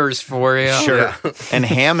everybody... lawyers for you. Sure. Yeah. And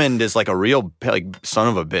Hammond is like a real son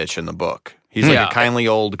of a bitch in the book. He's like a kindly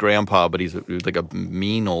old grandpa, but he's like a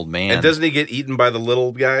mean old man. And doesn't he get eaten by the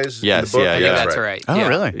little guys? Yes, in the book? I think that's right. Oh, yeah.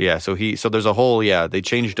 really? Yeah, so there's a whole, they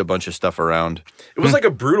changed a bunch of stuff around. It was like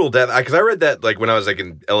a brutal death, because I read that like when I was like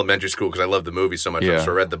in elementary school, because I loved the movie so much, so I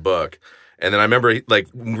read the book. And then I remember like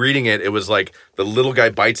reading it, it was like the little guy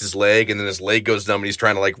bites his leg, and then his leg goes numb, and he's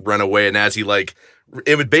trying to like run away, and as he like...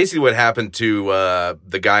 It would basically what happened to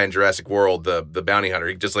the guy in Jurassic World, the bounty hunter.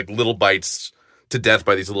 He just like little bites to death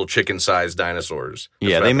by these little chicken-sized dinosaurs.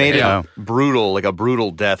 That's they made it brutal, like a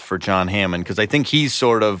brutal death for John Hammond, because I think he's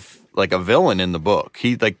sort of like a villain in the book.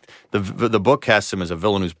 He like the book casts him as a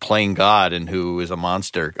villain who's playing God and who is a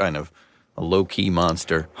monster, kind of a low-key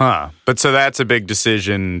monster. Huh. But so that's a big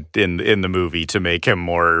decision in the movie to make him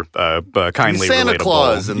more kindly Santa relatable.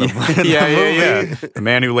 Claus in the movie. Yeah. The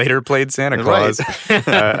man who later played Santa Claus.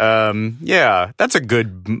 That's a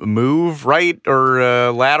good move, right?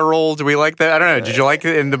 Or lateral. Do we like that? I don't know. Did you like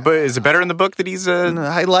it in the book? Is it better in the book that he's...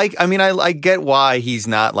 I get why he's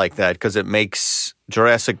not like that, because it makes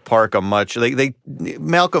Jurassic Park a much...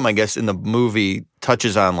 Malcolm, I guess, in the movie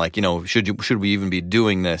touches on like, should we even be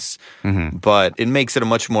doing this? Mm-hmm. But it makes it a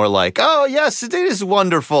much more like, oh yes, it is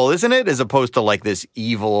wonderful, isn't it? As opposed to like this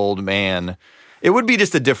evil old man. It would be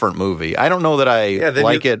just a different movie. I don't know that I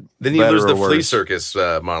like it. Then you lose the flea circus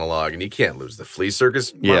monologue, and you can't lose the flea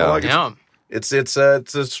circus monologue. Yeah. It's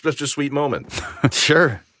such a sweet moment.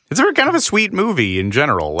 Sure. It's kind of a sweet movie in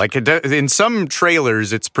general. Like in some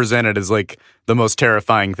trailers, it's presented as like the most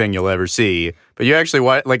terrifying thing you'll ever see. But you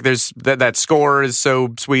actually there's that score is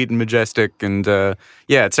so sweet and majestic, and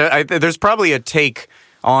there's probably a take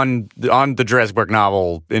on the Jurassic Park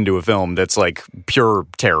novel into a film that's like pure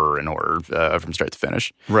terror and horror from start to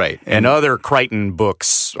finish. Right. And other Crichton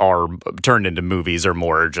books are turned into movies are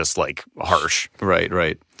more just like harsh.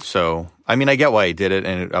 Right. So I mean, I get why he did it,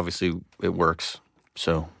 and it works.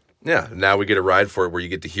 So. Yeah, now we get a ride for it where you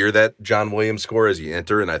get to hear that John Williams score as you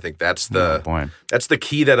enter, and I think that's the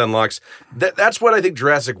key that unlocks. That's what I think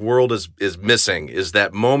Jurassic World is missing, is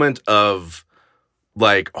that moment of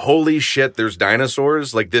like, holy shit, there's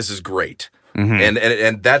dinosaurs. Like, this is great. Mm-hmm.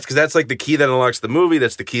 And that's because that's like the key that unlocks the movie.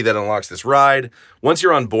 That's the key that unlocks this ride. Once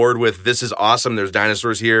you're on board with this is awesome, there's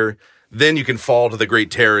dinosaurs here, then you can fall to the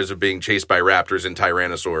great terrors of being chased by raptors and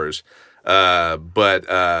tyrannosaurs.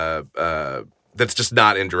 That's just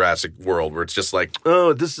not in Jurassic World, where it's just like,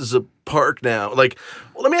 oh, this is a park now. Like,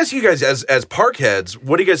 well, let me ask you guys, as park heads,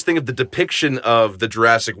 what do you guys think of the depiction of the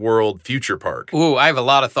Jurassic World future park? Ooh, I have a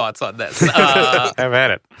lot of thoughts on this. I've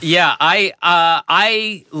had it. Yeah,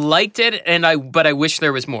 I liked it, but I wish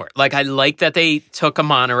there was more. Like, I like that they took a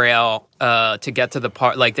monorail to get to the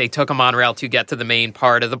park. Like, they took a monorail to get to the main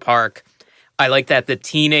part of the park. I like that the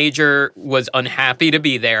teenager was unhappy to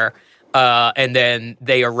be there. And then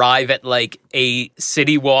they arrive at like a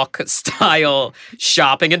City Walk style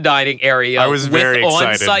shopping and dining area. I was very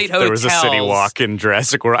excited. On-site hotels. There was a City Walk in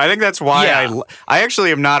Jurassic World. I think that's why I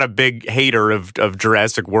actually am not a big hater of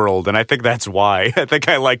Jurassic World, and I think that's why. I think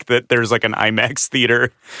I like that there's like an IMAX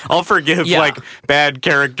theater. I'll forgive like bad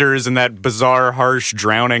characters and that bizarre, harsh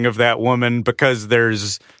drowning of that woman because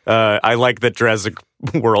there's. I like that Jurassic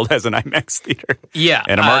World has an IMAX theater. Yeah.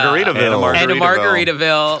 And a Margaritaville. And a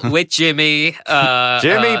Margaritaville with Jimmy.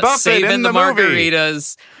 Jimmy Buffett saving in the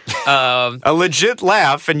margaritas. A legit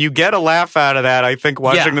laugh, and you get a laugh out of that, I think,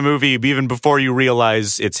 watching the movie even before you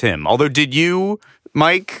realize it's him. Although, did you,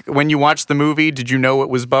 Mike, when you watched the movie, did you know it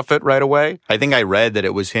was Buffett right away? I think I read that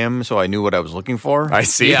it was him, so I knew what I was looking for. I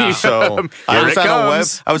see. Yeah. So I was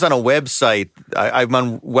on a website. I'm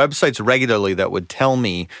on websites regularly that would tell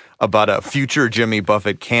me about a future Jimmy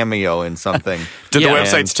Buffett cameo in something. Did the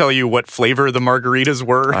websites tell you what flavor the margaritas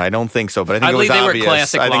were? I don't think so, but I think I it was believe obvious. they were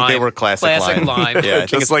classic I think they were classic lime. Yeah, I think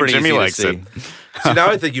Just it's like pretty Jimmy easy likes to it. see. See,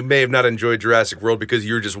 now I think you may have not enjoyed Jurassic World because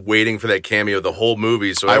you were just waiting for that cameo the whole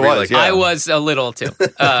movie. So I every, was, like, yeah. I was a little too.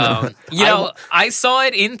 I saw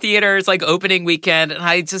it in theaters like opening weekend, and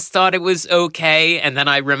I just thought it was okay. And then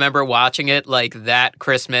I remember watching it like that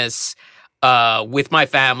Christmas with my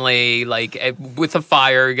family, like with a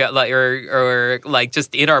fire, or like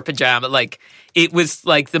just in our pajama. Like it was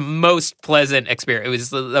like the most pleasant experience. It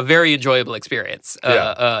was a very enjoyable experience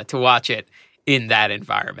to watch it in that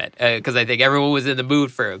environment, because I think everyone was in the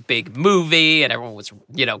mood for a big movie, and everyone was,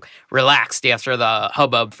 relaxed after the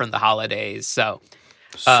hubbub from the holidays. So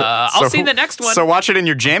I'll see the next one. So watch it in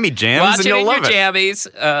your jammy jams, Watch and it you'll in love your it.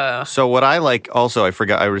 jammies. So what I like, also, I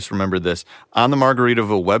forgot, I just remembered this. On the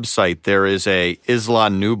Margaritaville website, there is a Isla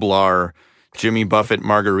Nublar Jimmy Buffett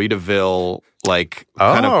Margaritaville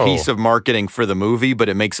kind of piece of marketing for the movie, but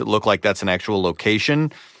it makes it look like that's an actual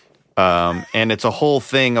location. And it's a whole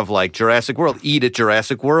thing of like Jurassic World, eat at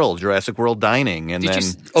Jurassic World dining. And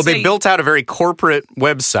They built out a very corporate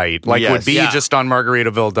website, like would be just on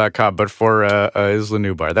Margaritaville.com, but for Isla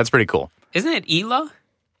Nublar. That's pretty cool. Isn't it Ela?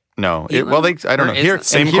 No. I don't know.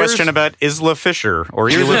 Same question about Isla Fisher or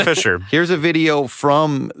Isla Fisher. Here's a video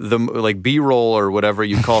from the B-roll or whatever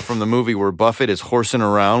you call from the movie where Buffett is horsing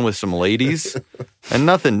around with some ladies. And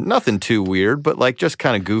nothing too weird, but just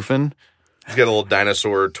kind of goofing. He's got a little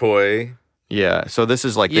dinosaur toy. Yeah, so this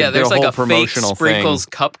is like there's their like whole a promotional fake sprinkles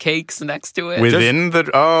thing. cupcakes next to it. Within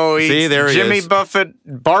there Jimmy Buffett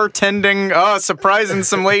bartending, surprising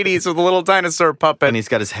some ladies with a little dinosaur puppet. And he's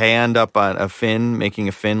got his hand up on a fin, making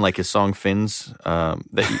a fin like his song Fins.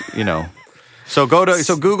 So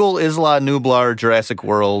Google Isla Nublar Jurassic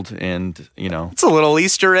World, and it's a little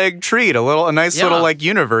Easter egg treat, a nice little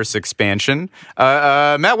universe expansion.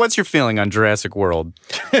 Matt, what's your feeling on Jurassic World?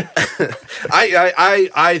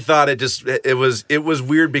 I thought it was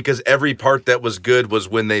weird because every part that was good was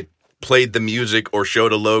when they played the music or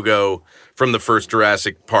showed a logo from the first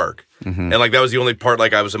Jurassic Park. Mm-hmm. And that was the only part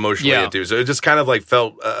I was emotionally into. So it just kind of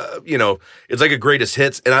felt it's like a greatest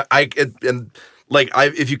hits, and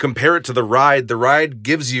if you compare it to the ride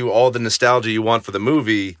gives you all the nostalgia you want for the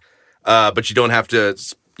movie, but you don't have to,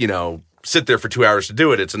 sit there for 2 hours to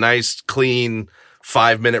do it. It's a nice, clean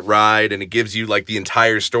 5-minute ride, and it gives you the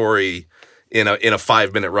entire story in a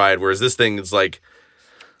 5-minute ride. Whereas this thing is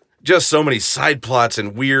just so many side plots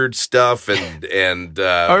and weird stuff, and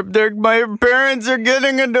my parents are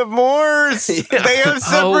getting a divorce. Yeah. They have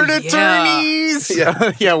separate attorneys.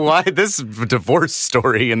 Yeah. Why this divorce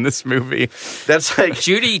story in this movie? That's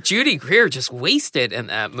Judy Greer just wasted in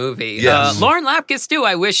that movie. Yes. Lauren Lapkus too.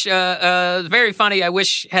 I wish very funny. I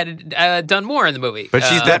wish had done more in the movie. But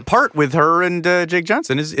she's that part with her and Jake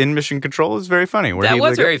Johnson is in Mission Control is very funny. That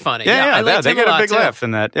was very funny. Yeah, they get a big laugh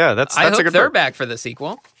in that. Yeah, that's I hope a good they're part. Back for the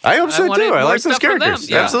sequel. I hope so too. I like those characters.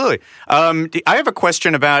 Yeah. Absolutely. I have a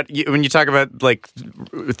question about when you talk about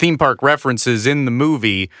theme park references in the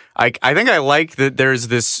movie. I think I like that there's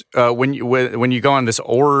this when you go on this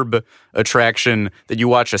orb attraction that you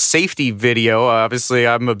watch a safety video. Obviously,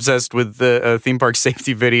 I'm obsessed with the theme park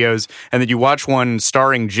safety videos, and that you watch one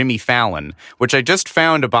starring Jimmy Fallon, which I just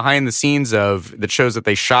found a behind the scenes of that shows that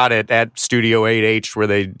they shot it at Studio 8H where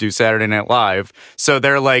they do Saturday Night Live. So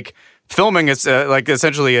they're filming is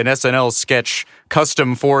essentially an SNL sketch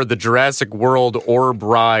custom for the Jurassic World orb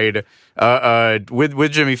ride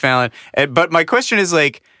with Jimmy Fallon. But my question is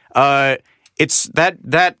it's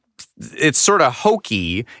that it's sort of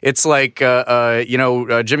hokey. It's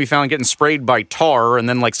Jimmy Fallon getting sprayed by tar and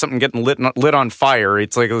then something getting lit on fire.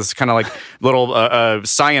 It's this kind of little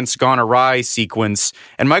science gone awry sequence.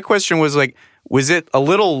 And my question was it a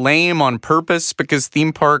little lame on purpose because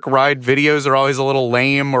theme park ride videos are always a little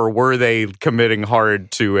lame, or were they committing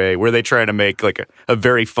hard to were they trying to make a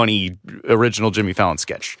very funny original Jimmy Fallon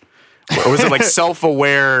sketch? Or was it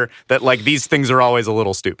self-aware that these things are always a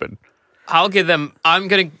little stupid? I'm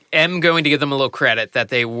going to give them a little credit that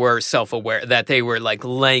they were self-aware, that they were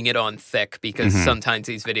laying it on thick, because sometimes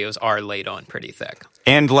these videos are laid on pretty thick.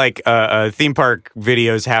 And theme park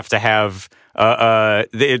videos have to have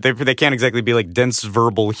they can't exactly be like dense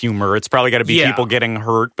verbal humor. It's probably got to be people getting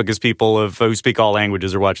hurt because people who speak all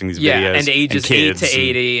languages are watching these videos. And ages 8 to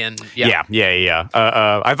 80.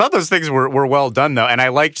 I thought those things were well done, though. And I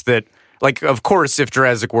liked that, like, of course, if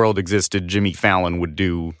Jurassic World existed, Jimmy Fallon would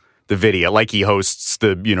do the video, like he hosts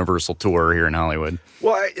the Universal tour here in Hollywood.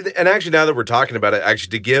 Well, and actually, now that we're talking about it,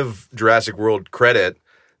 actually, to give Jurassic World credit,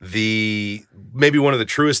 maybe one of the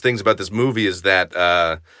truest things about this movie is that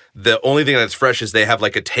the only thing that's fresh is they have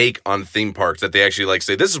like a take on theme parks, that they actually like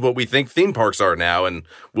say, this is what we think theme parks are now and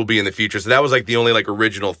will be in the future. So that was like the only like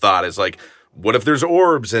original thought is like, what if there's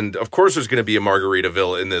orbs? And of course there's going to be a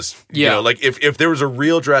Margaritaville in this. You know, like if there was a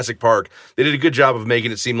real Jurassic Park, they did a good job of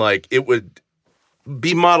making it seem like it would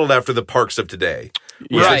be modeled after the parks of today.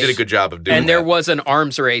 Which they did a good job of doing. And there was an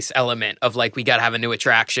arms race element of like, we got to have a new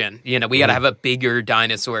attraction. You know, we got to have a bigger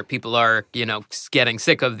dinosaur. People are, you know, getting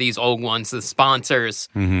sick of these old ones. The sponsors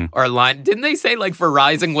are lying. Didn't they say like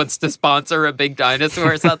Verizon wants to sponsor a big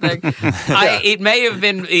dinosaur or something? It may have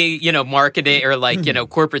been, you know, marketing or like, you know,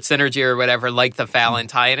 corporate synergy or whatever, like the Fallon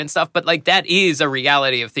tie-in and stuff. But like that is a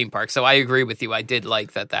reality of theme parks. So I agree with you. I did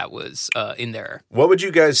like that was in there. What would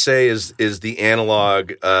you guys say is the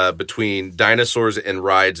analog between dinosaurs and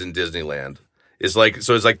rides in Disneyland? It's like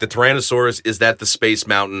the Tyrannosaurus, is that the Space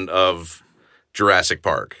Mountain of Jurassic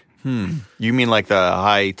Park? You mean like the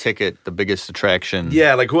high ticket, the biggest attraction?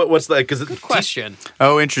 Yeah, like what's that? Good question.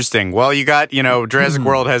 Oh, interesting. Well, you got, you know, Jurassic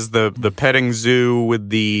World has the petting zoo with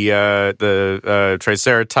the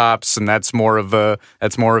Triceratops, and that's more of a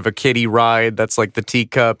kiddie ride. That's like the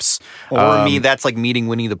teacups. Or that's like meeting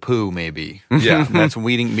Winnie the Pooh, maybe. Yeah, that's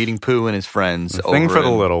meeting Pooh and his friends. The thing for the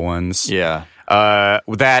little ones. Yeah.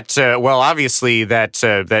 Obviously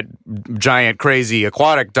that giant, crazy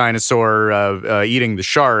aquatic dinosaur eating the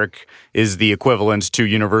shark is the equivalent to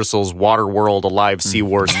Universal's Waterworld Alive Sea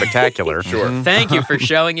War Spectacular. Sure. Thank you for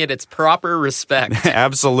showing it its proper respect.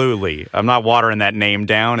 Absolutely. I'm not watering that name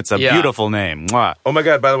down. It's a beautiful name. Mwah. Oh my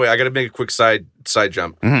God, by the way, I got to make a quick side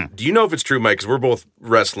jump. Do you know if it's true, Mike, because we're both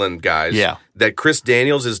wrestling guys, that Chris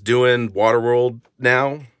Daniels is doing Waterworld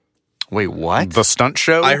now? Wait, what? The stunt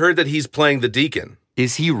show? I heard that he's playing the Deacon.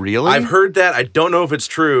 Is he really? I've heard that. I don't know if it's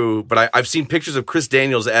true, but I've seen pictures of Chris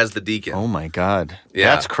Daniels as the Deacon. Oh, my God.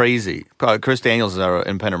 Yeah. That's crazy. Chris Daniels is an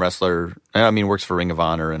independent wrestler. I mean, works for Ring of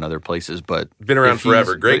Honor and other places, but... Been around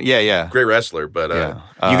forever. Great. Yeah. Great wrestler, but...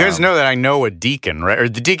 you guys know that I know a Deacon, right? Or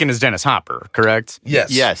the Deacon is Dennis Hopper, correct?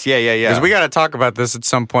 Yes. Yeah. Because we got to talk about this at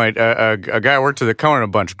some point. A guy I worked with at Conan a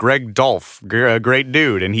bunch, Greg Dolph, a great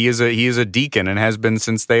dude, and he is a Deacon and has been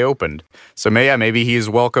since they opened. So maybe he's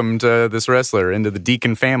welcomed this wrestler into the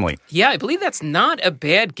Deacon family. Yeah, I believe that's not a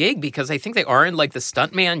bad gig because I think they are in like the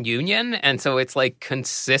Stuntman Union, and so it's like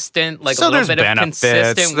consistent, like so a little bit benefits.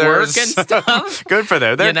 Of consistent work and stuff. Good for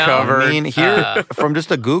them. They're covered. I mean, here, from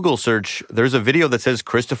just a Google search, there's a video that says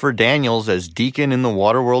Christopher Daniels as Deacon in the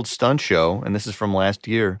Waterworld stunt show, and this is from last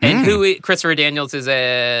year. And Christopher Daniels is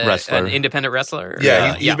an independent wrestler?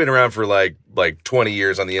 Yeah, he's been around for like 20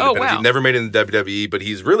 years on the independent. He never made it in the WWE, but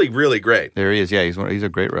he's really, really great. There he is. Yeah, he's a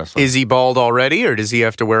great wrestler. Is he bald already, or does he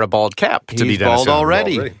have to wear a bald cap to be Dennis? Bald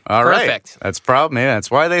already. All right. Perfect. That's probably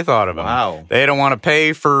that's why they thought of him. Wow. They don't want to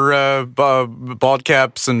pay for bald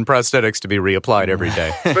caps and prosthetics to be reapplied every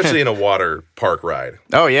day. Especially in a water park ride.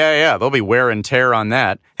 Oh, yeah. There'll be wear and tear on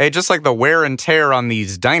that. Hey, just like the wear and tear on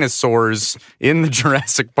these dinosaurs in the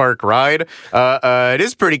Jurassic Park ride, it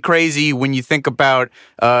is pretty crazy when you think about,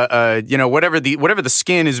 whatever the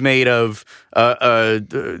skin is made of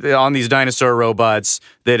on these dinosaur robots,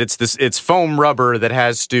 that it's foam rubber that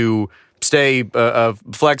has to stay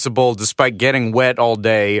flexible despite getting wet all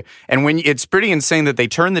day. And it's pretty insane that they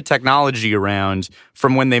turned the technology around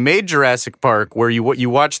from when they made Jurassic Park, where you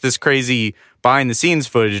watch this crazy behind-the-scenes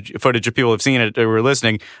footage, if people have seen it or were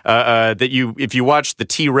listening, if you watch the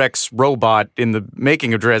T-Rex robot in the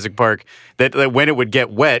making of Jurassic Park, that when it would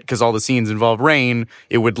get wet, because all the scenes involve rain,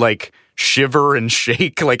 it would like shiver and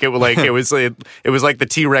shake it was like the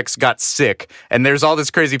T-Rex got sick. And there's all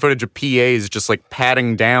this crazy footage of PAs just like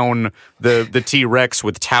patting down the T-Rex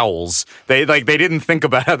with towels. They didn't think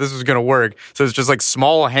about how this was going to work, so it's just like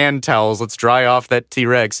small hand towels. Let's dry off that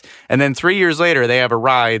T-Rex. And then 3 years later, they have a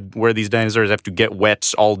ride where these dinosaurs have to get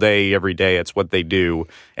wet all day, every day. It's what they do,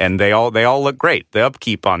 and they all look great. The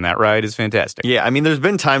upkeep on that ride is fantastic. Yeah, I mean, there's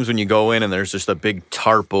been times when you go in and there's just a big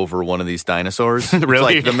tarp over one of these dinosaurs.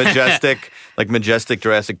 Really? It's like the majestic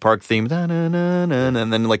Jurassic Park theme, and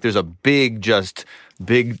then like there's a big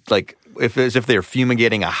like as if they're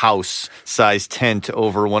fumigating a house-sized tent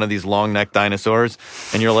over one of these long-necked dinosaurs,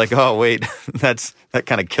 and you're like, oh wait, that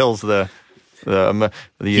kind of kills the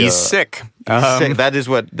He's sick. Sick. That is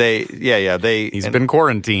what they. Yeah. He's been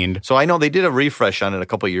quarantined. So I know they did a refresh on it a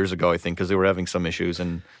couple of years ago, I think, because they were having some issues,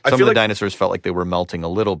 and some of the dinosaurs felt like they were melting a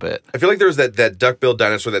little bit. I feel like there was that duck-billed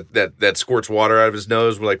dinosaur that squirts water out of his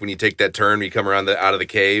nose, like when you take that turn, when you come around out of the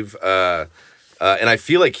cave. And I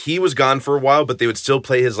feel like he was gone for a while, but they would still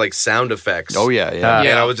play his like sound effects. Oh yeah.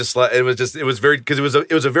 And I was just like, it was very because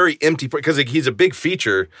it was a very empty because he's a big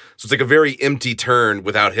feature, so it's like a very empty turn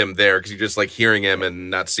without him there because you're just like hearing him and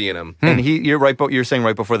not seeing him. And you're saying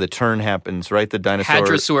right before the turn happens, right? The dinosaur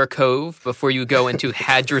Hadrosaur Cove before you go into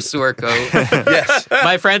Hadrosaur Cove. Yes,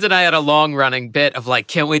 my friends and I had a long running bit of like,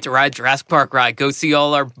 can't wait to ride Jurassic Park ride. Go see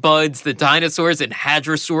all our buds, the dinosaurs in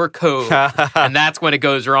Hadrosaur Cove, and that's when it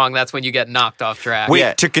goes wrong. That's when you get knocked off track.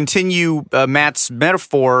 Wait, to continue Matt's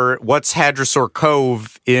metaphor, what's Hadrosaur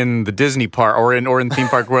Cove in the Disney park or in theme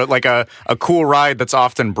park? Like a cool ride that's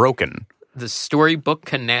often broken. The Storybook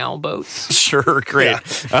Canal boats. Sure, great.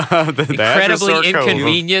 Yeah. Incredibly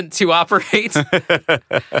inconvenient to operate. There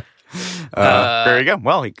you go.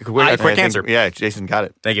 Well, quick answer. Yeah, Jason got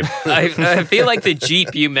it. Thank you. I feel like the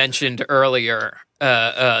Jeep you mentioned earlier,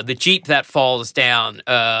 the Jeep that falls down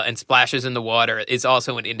and splashes in the water is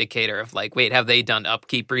also an indicator of like, wait, have they done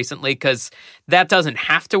upkeep recently? Because that doesn't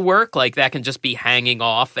have to work. Like that can just be hanging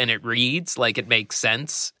off and it reads like it makes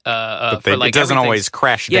sense. But it doesn't always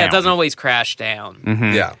crash down. Yeah, it doesn't always crash down.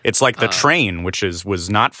 Mm-hmm. Yeah. It's like the train, which was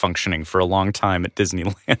not functioning for a long time at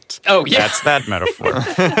Disneyland. Oh, yeah. That's that metaphor.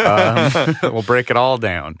 We'll break it all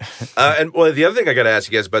down. And the other thing I got to ask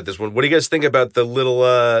you guys about this one, what do you guys think about the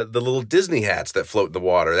little Disney hats that float in the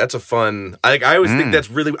water? That's a fun. I always think that's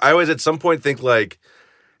really. I always at some point think like,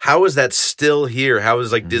 how is that still here? How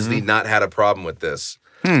is like Disney not had a problem with this?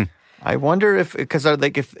 I wonder if I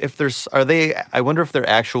wonder if they're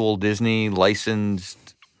actual Disney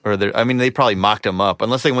licensed. Or they probably mocked them up,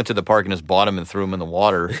 unless they went to the park and just bought them and threw them in the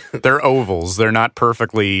water. They're ovals. They're not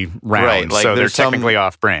perfectly round, right, like so they're technically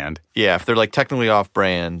off-brand. Yeah, if they're like technically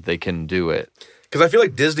off-brand, they can do it. Because I feel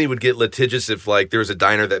like Disney would get litigious if like there was a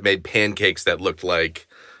diner that made pancakes that looked like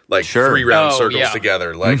sure. 3 round circles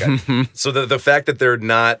together. Like, so the fact that they're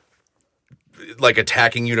not like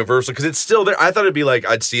attacking Universal, because it's still there. I thought it'd be like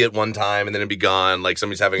I'd see it one time and then it'd be gone, like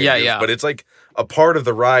somebody's having a goof. But it's like a part of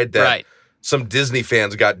the ride that. Right. Some Disney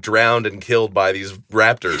fans got drowned and killed by these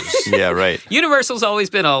raptors. Yeah, right. Universal's always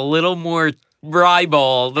been a little more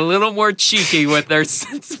ribald, a little more cheeky with their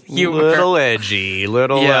sense of humor. Little edgy,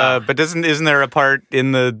 but isn't there a part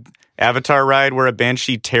in the Avatar ride where a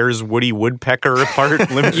banshee tears Woody Woodpecker apart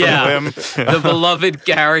limb from limb? The beloved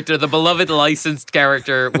character, the beloved licensed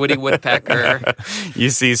character, Woody Woodpecker. You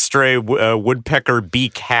see stray woodpecker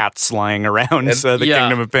beak hats lying around the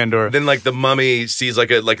Kingdom of Pandora. Then like the mummy sees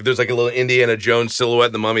there's like a little Indiana Jones silhouette,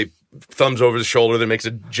 and the mummy thumbs over his shoulder that makes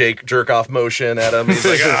a jerk off motion at him. He's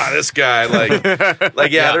like, this guy,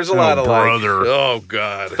 there's a lot of brother. oh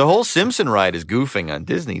god. The whole Simpson ride is goofing on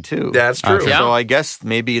Disney too. That's true. So I guess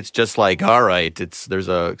maybe it's just like, all right, there's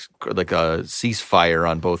a ceasefire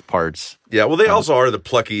on both parts. Yeah, well, they also are the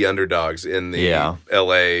plucky underdogs in the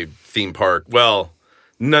L.A. theme park. Well,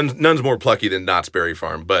 none's more plucky than Knott's Berry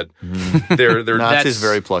Farm, but they're Knott's is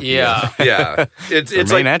very plucky. Yeah. It's main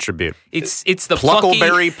like attribute. It's the plucky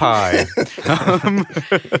Pluckleberry pie.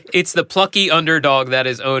 It's the plucky underdog that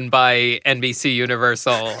is owned by NBC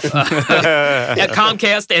Universal,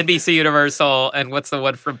 Comcast, NBC Universal, and what's the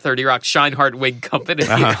one from 30 Rock? Scheinhardt Wig Company.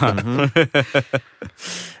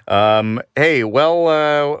 Hey,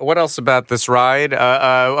 well, what else about this ride?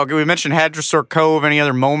 Okay, we mentioned Hadrosaur Cove. Any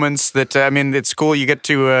other moments that it's cool? You get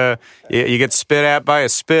to you get spit at by a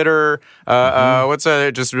spitter. What's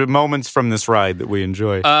just moments from this ride that we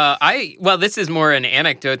enjoy? This is more an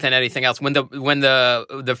anecdote than anything else. When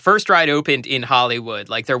the first ride opened in Hollywood,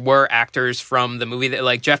 like there were actors from the movie that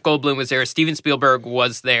like Jeff Goldblum was there, Steven Spielberg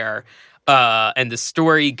was there. And the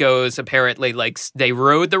story goes apparently like they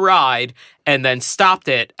rode the ride and then stopped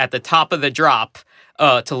it at the top of the drop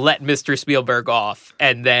to let Mr. Spielberg off,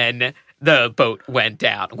 and then the boat went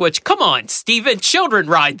down. Which, come on, Steven, children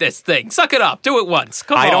ride this thing. Suck it up. Do it once.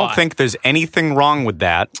 Come on. I don't think there's anything wrong with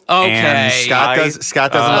that. Okay. And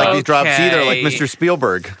Scott doesn't like these drops either, like Mr.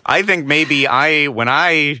 Spielberg. I think maybe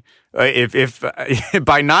if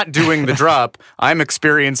by not doing the drop, I'm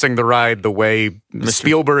experiencing the ride the way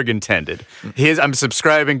Spielberg intended. I'm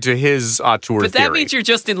subscribing to his auteur But theory. that means you're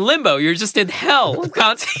just in limbo. You're just in hell.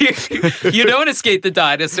 You don't escape the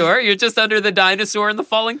dinosaur. You're just under the dinosaur and the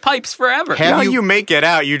falling pipes forever. You may get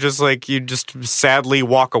out. You just sadly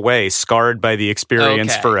walk away, scarred by the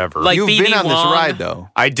experience forever. Like You've BB been on this Wong. ride, though.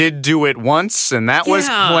 I did do it once, and that was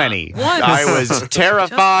plenty. Once. I was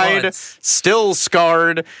terrified, still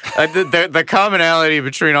scarred. The commonality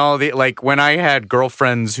between all the, like, when I had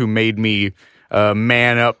girlfriends who made me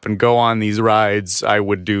man up and go on these rides, I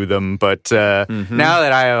would do them. But now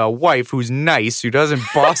that I have a wife who's nice, who doesn't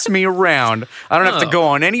boss me around, I don't have to go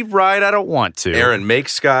on any ride I don't want to. Aaron, make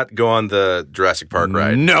Scott go on the Jurassic Park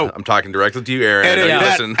ride. No. I'm talking directly to you, Aaron. Edit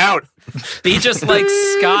that Listen. out. Be just like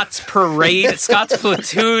Scott's parade, Scott's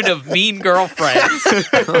platoon of mean girlfriends.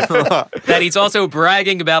 That he's also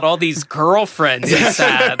bragging about all these girlfriends he's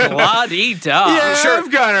had. La-dee-da. Yeah, sure.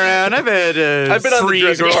 I've gone around. I've had I've been on the 3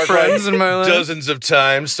 Jurassic Park girlfriends ride in my life. dozens of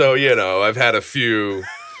times, so, you know, I've had a few.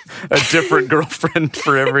 A different girlfriend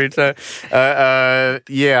for every time.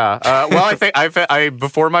 Yeah. Well, I think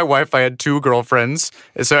before my wife, I had 2 girlfriends.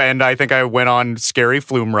 So, and I think I went on scary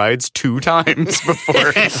flume rides 2 times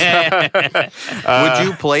before. Would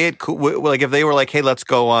you play it cool? Like, if they were like, "Hey, let's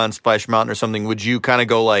go on Splash Mountain" or something, would you kind of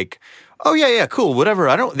go like, "Oh yeah, cool,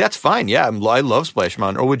 whatever. That's fine. Yeah, I love Splash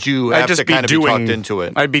Mountain." Or would you have to kind of be talked into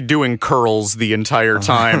it? I'd be doing curls the entire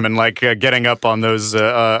time and like getting up on those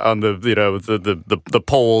on the the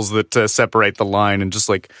poles that separate the line and just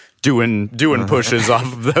like doing pushes off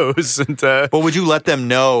of those. And but would you let them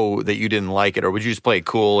know that you didn't like it, or would you just play it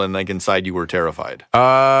cool and like inside you were terrified?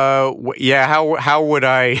 Yeah. How would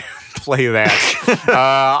I play that?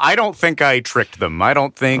 I don't think I tricked them. I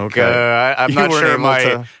don't think. Okay. I'm not sure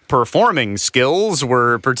my performing skills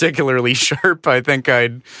were particularly sharp. I think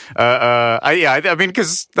I'd. I mean,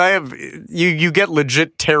 because you get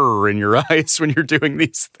legit terror in your eyes when you're doing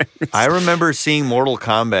these things. I remember seeing Mortal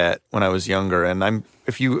Kombat when I was younger, and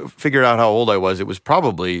if you figured out how old I was, it was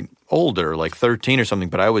probably older, like 13 or something,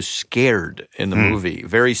 but I was scared in the movie,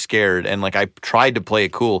 very scared, and like I tried to play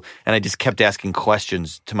it cool, and I just kept asking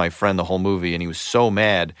questions to my friend the whole movie, and he was so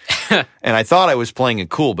mad. And I thought I was playing it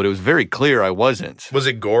cool, but it was very clear I wasn't. Was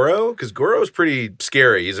it Goro? Because Goro is pretty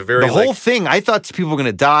scary. He's a very the whole thing. I thought people were going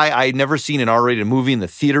to die. I had never seen an R-rated movie in the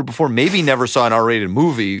theater before. Maybe never saw an R-rated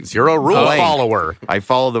movie. You're a rule follower. I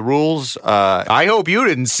follow the rules. I hope you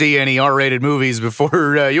didn't see any R-rated movies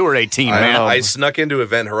before you were 18, man. I snuck into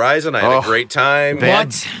Event Horizon. I had a great time.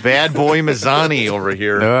 Bad boy Mazzani over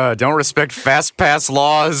here. Don't respect Fast Pass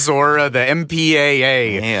laws or the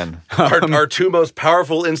MPAA. Man. Our 2 most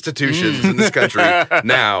powerful institutions in this country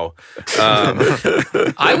now.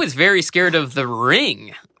 I was very scared of The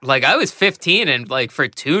Ring. Like, I was 15, and like for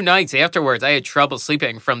 2 nights afterwards, I had trouble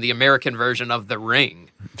sleeping from the American version of The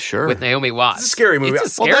Ring. Sure. With Naomi Watts. It's a scary movie. It's a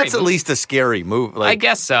scary that's movie. at least a scary movie. Like, I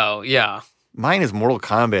guess so, yeah. Mine is Mortal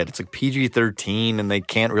Kombat. It's like PG-13, and they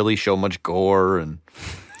can't really show much gore, and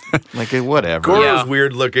like whatever. Goro's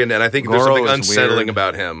weird looking, and I think there's Goro something is unsettling weird.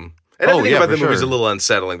 about him. And everything about the movie is a little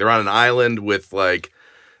unsettling. They're on an island with like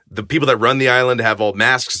the people that run the island have all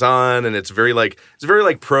masks on, and it's very like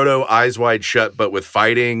proto Eyes Wide Shut, but with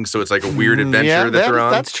fighting. So it's like a weird adventure that they're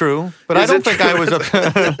on. That's true, but I don't think I was.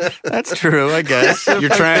 That's true, I guess. You're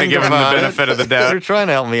trying to give them the benefit of the doubt. You're trying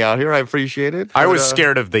to help me out here. I appreciate it. I was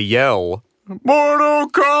scared of the yell. Mortal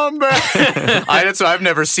Kombat. So I've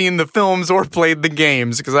never seen the films or played the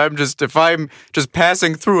games because if I'm just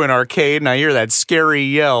passing through an arcade and I hear that scary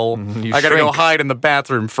yell, I gotta go hide in the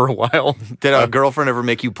bathroom for a while. Did a girlfriend ever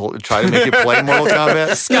try to make you play Mortal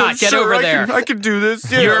Kombat? Scott, get over there. I can do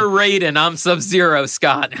this. Yeah. You're Raiden. I'm Sub-Zero,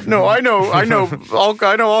 Scott. No, I know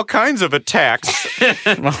all kinds of attacks.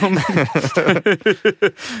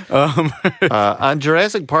 On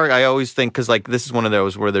Jurassic Park, I always think because like this is one of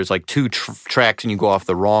those where there's like 2 tracks and you go off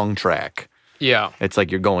the wrong track. Yeah, it's like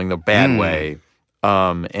you're going the bad way.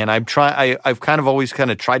 And I've kind of always kind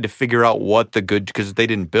of tried to figure out what the good, because they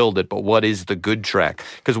didn't build it, but what is the good track?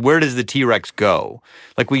 Because where does the T-Rex go?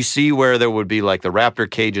 Like we see where there would be like the raptor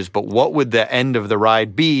cages, but what would the end of the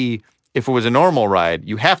ride be? If it was a normal ride,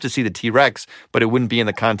 you have to see the T-Rex, but it wouldn't be in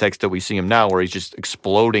the context that we see him now, where he's just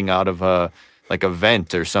exploding out of a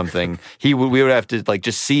vent or something. We would have to like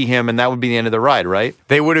just see him, and that would be the end of the ride, right?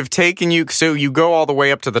 They would have taken you, so you go all the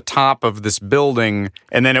way up to the top of this building,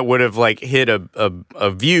 and then it would have like hit a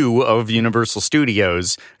view of Universal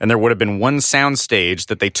Studios, and there would have been one sound stage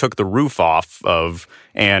that they took the roof off of,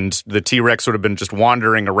 and the T-Rex would have been just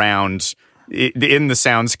wandering around contained in the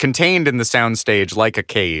soundstage like a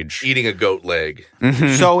cage, eating a goat leg.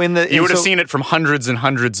 Mm-hmm. So you would have seen it from hundreds and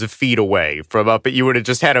hundreds of feet away from up. You would have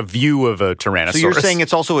just had a view of a Tyrannosaurus. So you're saying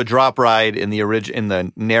it's also a drop ride in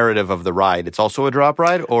the narrative of the ride. It's also a drop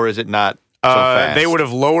ride, or is it not so fast? They would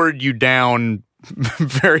have lowered you down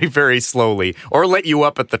very, very slowly, or let you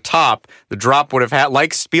up at the top. The drop would have had,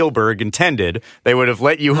 like Spielberg intended, they would have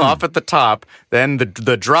let you off at the top. Then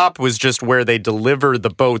the drop was just where they deliver the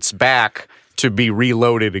boats back to be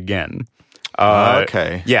reloaded again.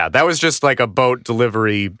 Okay. Yeah, that was just like a boat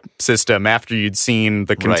delivery system after you'd seen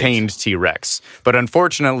the contained T-Rex. But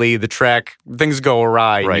unfortunately, the track, things go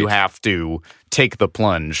awry and you have to take the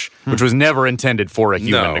plunge, which was never intended for a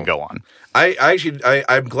human to go on.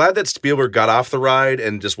 I'm glad that Spielberg got off the ride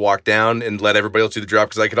and just walked down and let everybody else do the drop,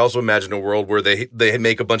 because I could also imagine a world where they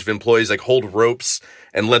make a bunch of employees like hold ropes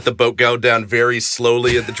and let the boat go down very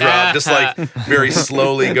slowly at the drop, just like very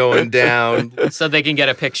slowly going down, so they can get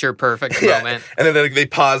a picture perfect moment. And then they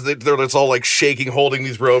pause. It's all like shaking, holding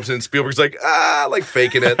these ropes, and Spielberg's like like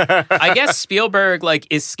faking it. I guess Spielberg like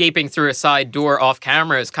escaping through a side door off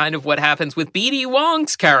camera is kind of what happens with B.D.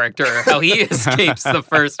 Wong's character, how he escapes the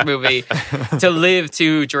first movie to live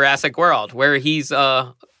to Jurassic World, where he's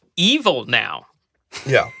evil now.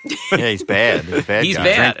 Yeah, he's bad. He's guy.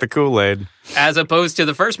 bad. Drink the Kool-Aid. As opposed to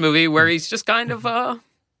the first movie, where he's just kind of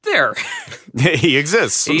there. He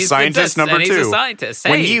exists. He's Scientist number 2. He's a scientist.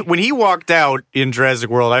 Hey. When he walked out in Jurassic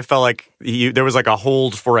World, I felt like there was like a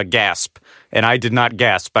hold for a gasp, and I did not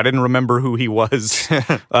gasp. I didn't remember who he was.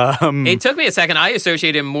 It took me a second. I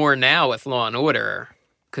associate him more now with Law and Order,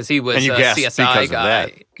 because he was a CSI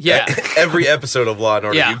guy. Yeah. Every episode of Law and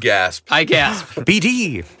Order, you gasp. I gasp.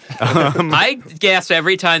 BD. I gasp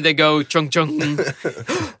every time they go chung chung.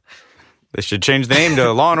 They should change the name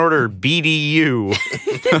to Law and Order BDU.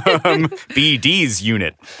 BD's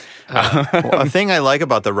unit. A thing I like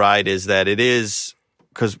about the ride is that it is,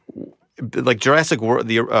 because like Jurassic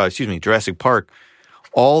Park,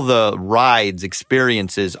 all the rides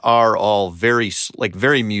experiences are all very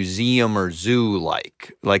museum or zoo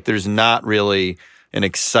like. Like there's not really an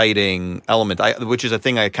exciting element, which is a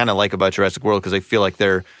thing I kind of like about Jurassic World, because I feel like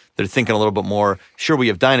they're thinking a little bit more. Sure, we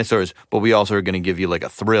have dinosaurs, but we also are going to give you like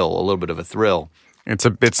a little bit of a thrill. It's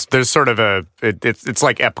like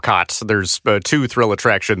Epcot. There's 2 thrill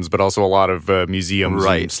attractions, but also a lot of museums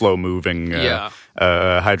and slow moving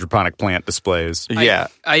hydroponic plant displays.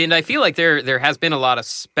 I feel like there has been a lot of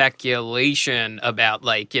speculation about,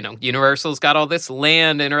 like, Universal's got all this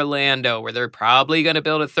land in Orlando where they're probably going to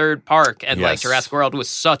build a third park, and like Jurassic World was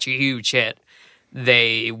such a huge hit.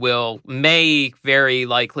 They may very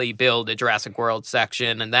likely build a Jurassic World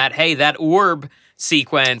section, and that orb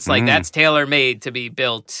sequence, like that's tailor-made to be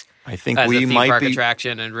built. I think as we a theme might park be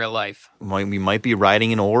attraction in real life. We might be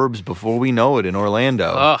riding in orbs before we know it in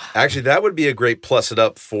Orlando. Oh. Actually, that would be a great plus it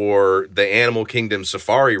up for the Animal Kingdom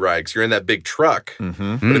safari ride, because you're in that big truck.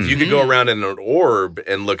 Mm-hmm. But if you could go around in an orb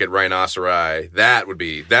and look at rhinoceri,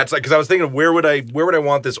 that's like, because I was thinking of where would I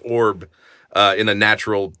want this orb in a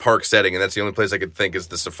natural park setting, and that's the only place I could think is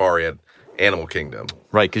the safari at Animal Kingdom.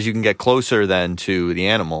 Right, because you can get closer then to the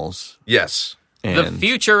animals. Yes. The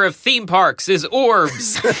future of theme parks is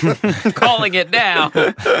orbs. Calling it now.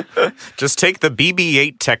 Just take the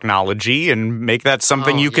BB-8 technology and make that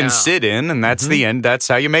something you can sit in, and that's the end. That's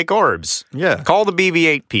how you make orbs. Yeah. Call the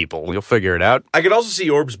BB-8 people. You'll figure it out. I could also see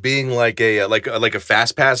orbs being like a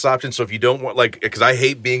fast pass option. So if you don't want, like, because I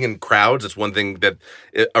hate being in crowds. It's one thing that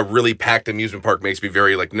a really packed amusement park makes me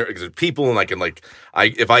very like, because there's people, and I can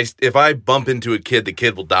if I bump into a kid, the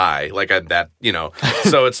kid will die.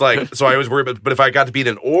 So it's like, so I always worry about. But if I got to be in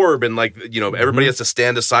an orb and everybody has to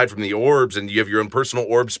stand aside from the orbs, and you have your own personal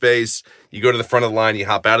orb space, you go to the front of the line, you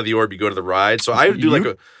hop out of the orb, you go to the ride. So I would do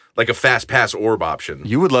like a fast pass orb option.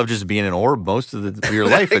 You would love just being an orb most of your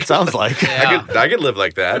life, it sounds like. Yeah. I could live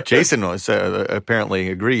like that. Jason apparently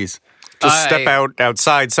agrees. Just step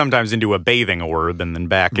outside sometimes into a bathing orb and then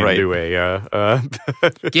back into a...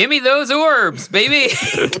 Give me those orbs, baby!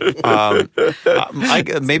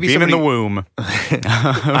 Maybe beam in the womb.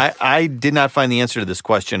 I did not find the answer to this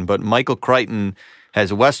question, but Michael Crichton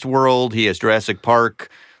has Westworld, he has Jurassic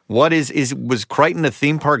Park. What was Crichton a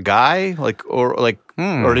theme park guy?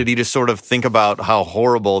 Or did he just sort of think about how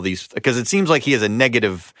horrible these... Because it seems like he has a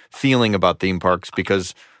negative feeling about theme parks,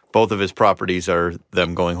 because both of his properties are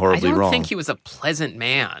them going horribly wrong. I don't think he was a pleasant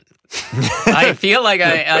man. I feel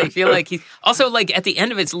like he's also, like, at the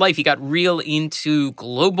end of his life, he got real into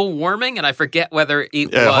global warming, and I forget whether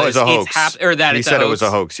it was a hoax. He said it was a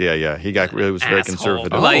hoax. Yeah. He was very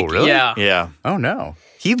conservative. Oh, really? Yeah. Oh, no.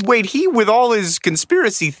 He with all his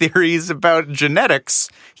conspiracy theories about genetics,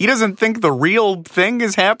 he doesn't think the real thing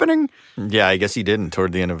is happening? Yeah, I guess he didn't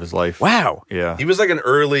toward the end of his life. Wow. Yeah. He was like an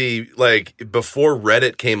early, before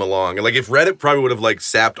Reddit came along. And if Reddit probably would have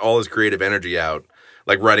sapped all his creative energy out,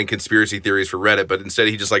 writing conspiracy theories for Reddit, but instead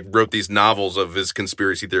he just wrote these novels of his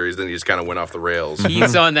conspiracy theories, then he just kind of went off the rails.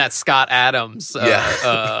 He's on that Scott Adams,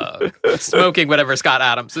 smoking whatever Scott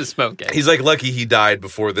Adams is smoking. He's lucky he died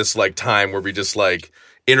before this time where we just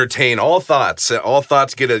entertain all thoughts. All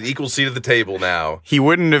thoughts get an equal seat at the table now. He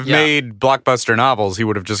wouldn't have made blockbuster novels. He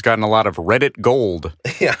would have just gotten a lot of Reddit gold.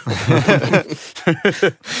 Yeah.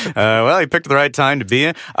 Well, he picked the right time to be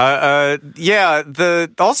in.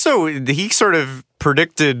 He sort of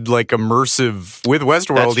predicted like immersive with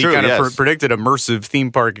Westworld. That's true, he kind of yes. predicted immersive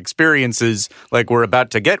theme park experiences like we're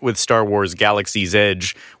about to get with Star Wars Galaxy's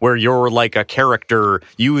Edge, where you're like a character,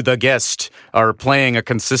 you the guest are playing a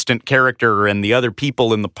consistent character and the other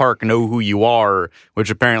people in the park know who you are,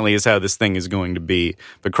 which apparently is how this thing is going to be.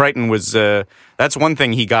 But Crichton was that's one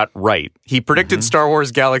thing he got right. He predicted Star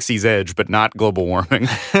Wars Galaxy's Edge, but not global warming.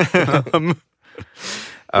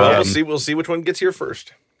 Well, we'll see which one gets here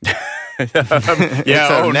first.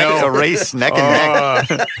 A race neck and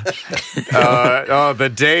neck.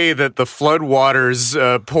 The day that the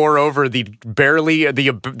floodwaters pour over the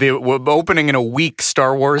opening in a week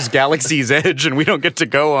Star Wars Galaxy's Edge, and we don't get to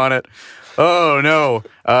go on it. Oh no!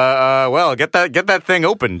 Well, get that thing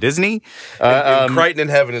open, Disney. And Crichton in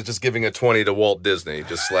heaven is just giving a 20 to Walt Disney,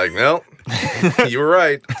 just like, well, you were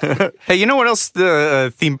right. Hey, you know what else?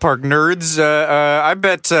 The theme park nerds. I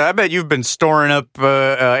bet you've been storing up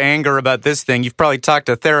anger about this thing. You've probably talked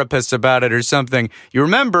to therapists about it or something. You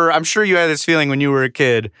remember? I'm sure you had this feeling when you were a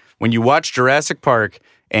kid when you watched Jurassic Park.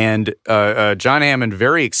 And John Hammond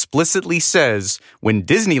very explicitly says when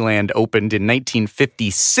Disneyland opened in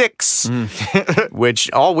 1956, which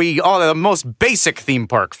the most basic theme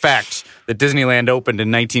park fact that Disneyland opened in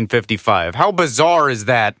 1955. How bizarre is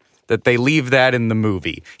that they leave that in the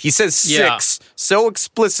movie? He says six so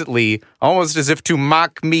explicitly, almost as if to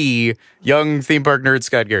mock me, young theme park nerd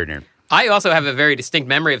Scott Gardner. I also have a very distinct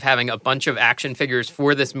memory of having a bunch of action figures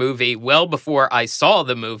for this movie well before I saw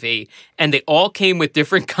the movie, and they all came with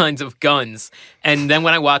different kinds of guns. And then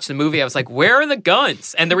when I watched the movie, I was like, where are the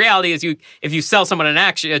guns? And the reality is if you sell someone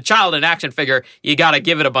a child an action figure, you got to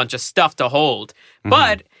give it a bunch of stuff to hold. Mm-hmm.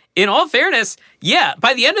 But in all fairness,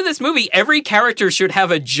 by the end of this movie, every character should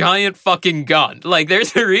have a giant fucking gun. Like,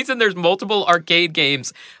 there's a reason there's multiple arcade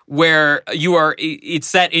games where it's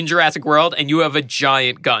set in Jurassic World and you have a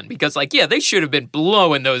giant gun. Because, they should have been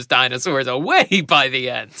blowing those dinosaurs away by the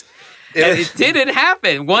end. And it didn't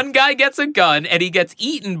happen. One guy gets a gun and he gets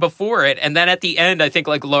eaten before it. And then at the end, I think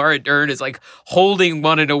Laura Dern is holding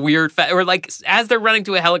one in a weird or as they're running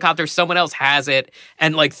to a helicopter, someone else has it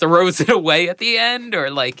and throws it away at the end, or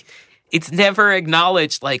it's never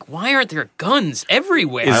acknowledged, why aren't there guns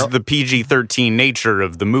everywhere? Is the PG-13 nature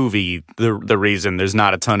of the movie the reason there's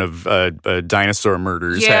not a ton of dinosaur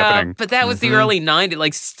murders happening? Yeah, but that was the early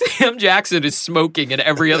 90s. Sam Jackson is smoking in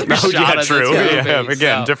every other shot of true. this movie.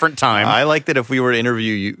 Again, different time. I like that if we were to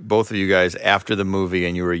interview both of you guys after the movie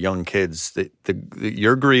and you were young kids,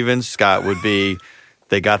 your grievance, Scott, would be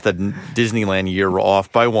they got the Disneyland year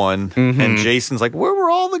off by one, and Jason's like, where were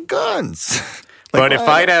all the guns? But if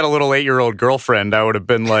I'd had a little 8-year-old girlfriend, I would have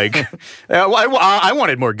been like, I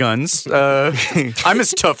wanted more guns. I'm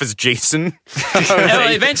as tough as Jason.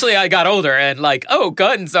 Eventually I got older and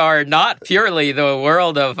guns are not purely the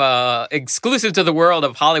world of, exclusive to the world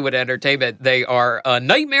of Hollywood entertainment. They are a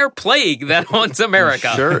nightmare plague that haunts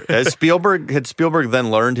America. Sure. Had Spielberg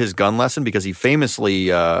then learned his gun lesson? Because he famously,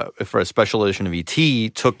 for a special edition of E.T.,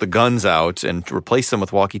 took the guns out and replaced them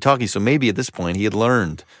with walkie-talkies. So maybe at this point he had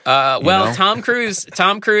learned. Tom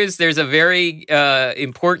Cruise, there's a very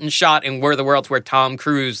important shot in War of the Worlds where Tom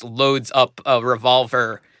Cruise loads up a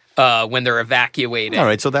revolver when they're evacuating. All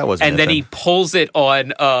right, so that wasn't and then he pulls it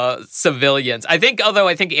on civilians. I think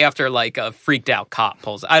after a freaked out cop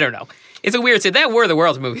pulls it. I don't know. It's a weird scene. That War of the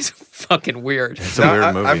Worlds movie is fucking weird. It's a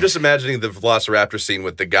weird movie. I'm just imagining the Velociraptor scene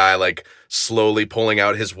with the guy slowly pulling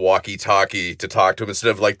out his walkie-talkie to talk to him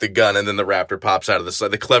instead of the gun, and then the raptor pops out of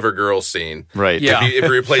the clever girl scene. Right. Yeah. If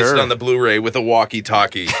you replace it on the Blu-ray with a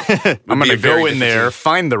walkie-talkie, I'm going to go in there,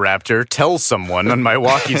 find the raptor, tell someone on my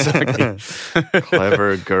walkie-talkie.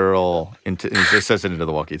 Clever girl. It just says it into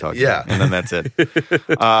the walkie-talkie. Yeah. And then that's it.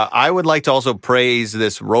 I would like to also praise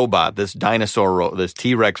this robot, this dinosaur, this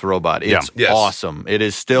T-Rex robot. It's awesome. It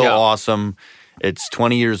is still awesome. It's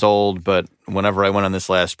 20 years old, but whenever I went on this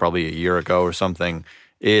probably a year ago or something,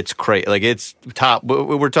 it's crazy. It's top.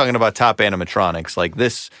 We're talking about top animatronics.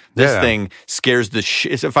 This thing scares the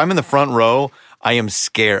shit. If I'm in the front row, I am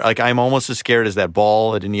scared. I'm almost as scared as that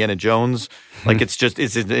ball at Indiana Jones. It's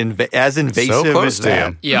as invasive so close as to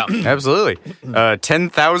that. you. Yeah, absolutely.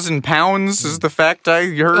 10,000 pounds is the fact I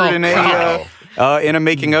heard in a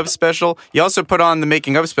making of special. You also put on the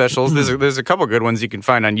making of specials. There's a couple good ones you can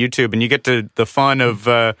find on YouTube, and you get to the fun of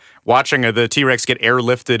watching the T-Rex get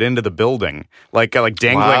airlifted into the building, like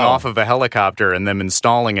dangling off of a helicopter and them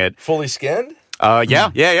installing it. fully skinned.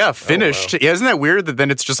 Yeah. Finished. Yeah, isn't that weird that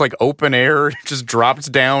then it's just like open air, just drops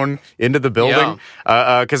down into the building?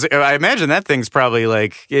 Because I imagine that thing's probably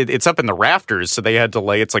like, it's up in the rafters, so they had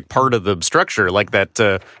to it's like part of the structure, like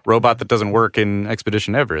that robot that doesn't work in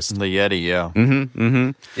Expedition Everest. The Yeti, yeah.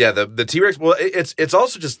 Yeah, the T-Rex, well, it's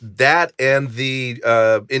also just that and the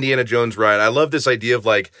Indiana Jones ride. I love this idea of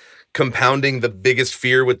like compounding the biggest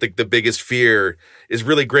fear with the biggest fear is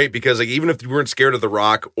really great because like even if you weren't scared of the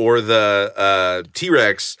Rock or the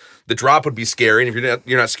T-Rex, the drop would be scary. And if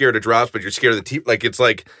you're not scared of drops, but you're scared of the it's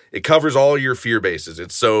like it covers all your fear bases.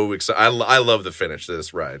 It's so exciting. I love the finish to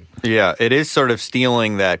this ride. Yeah, it is sort of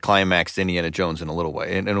stealing that climax to Indiana Jones in a little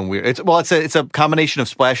way. In a weird, it's a combination of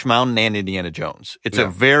Splash Mountain and Indiana Jones. It's a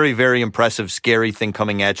very, very impressive, scary thing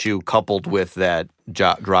coming at you, coupled with that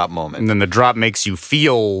drop moment. And then the drop makes you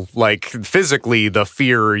feel like physically the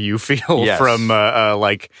fear you feel from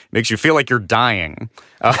makes you feel like you're dying.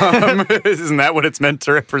 Isn't that what it's meant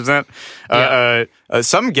to represent?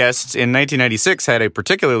 Some guests in 1996 had a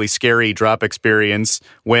particularly scary drop experience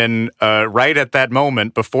when right at that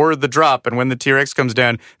moment before the drop and when the T-Rex comes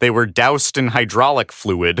down, they were doused in hydraulic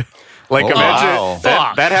fluid. Imagine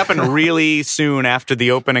that happened really soon after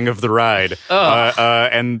the opening of the ride.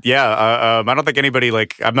 I don't think anybody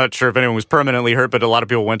I'm not sure if anyone was permanently hurt, but a lot of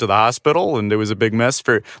people went to the hospital, and it was a big mess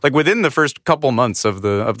for within the first couple months of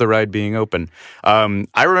the ride being open.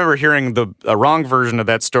 I remember hearing a wrong version of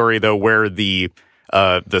that story though, where the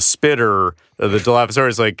spitter, the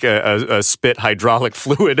Dilophosaurus, spit hydraulic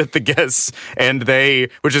fluid at the guests, and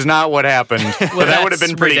which is not what happened. But that would have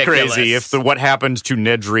been pretty crazy if what happened to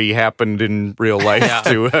Nedry happened in real life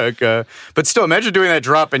too. But still, imagine doing that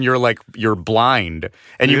drop and you're blind,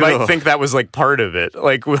 and you might think that was part of it.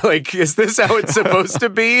 Is this how it's supposed to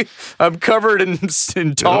be? I'm covered in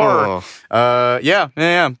tar.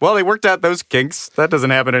 Yeah. Well, they worked out those kinks. That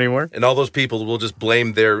doesn't happen anymore. And all those people will just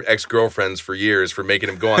blame their ex-girlfriends for years for making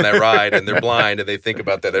them go on that ride, and they're blind, and they think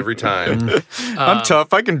about that every time. I'm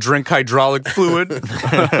tough. I can drink hydraulic fluid.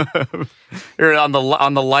 Here on the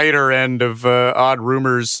lighter end of odd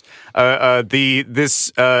rumors,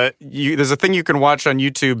 there's a thing you can watch on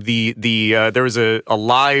YouTube. There was a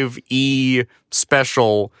live E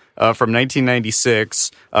special from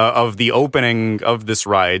 1996 of the opening of this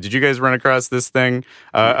ride. Did you guys run across this thing?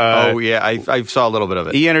 I saw a little bit of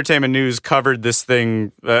it. E! Entertainment News covered this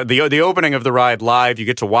thing, the opening of the ride live. You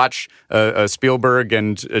get to watch Spielberg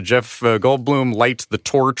and Jeff Goldblum light the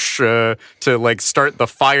torch to start the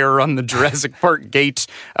fire on the Jurassic Park gate,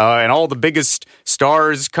 and all the biggest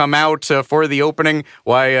stars come out for the opening.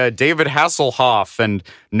 Why, David Hasselhoff and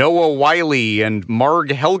Noah Wyle and Marg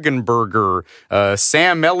Helgenberger,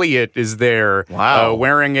 Sam Elliott is there. Wow.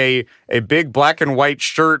 Wearing a big black and white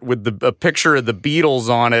shirt with a picture of the Beatles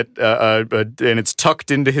on it, and it's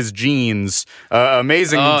tucked into his jeans.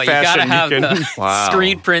 Amazing fashion. You gotta have the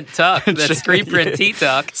screen print tuck, the screen print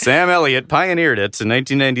T-tuck. Sam Elliott pioneered it in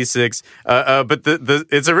 1996. But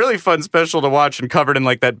it's a really fun special to watch, and covered in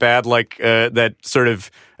that bad, that sort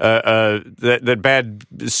of that bad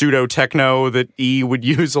pseudo techno that E would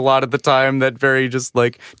use a lot of the time. That very just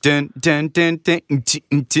dun dun dun dun,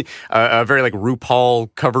 very RuPaul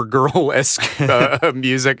cover girl-esque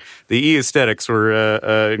music. The E aesthetics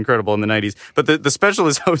were incredible in the 90s. But the special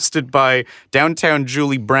is hosted by Downtown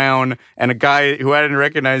Julie Brown and a guy who I didn't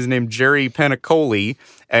recognize named Jerry Penacoli.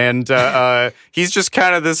 And he's just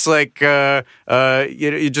kind of this just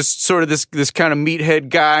sort of this kind of meathead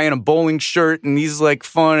guy in a bowling shirt, and he's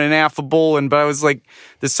fun and affable. But I was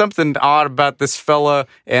there's something odd about this fella,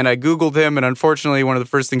 and I Googled him, and unfortunately, one of the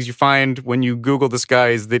first things you find when you Google this guy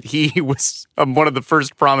is that he was one of the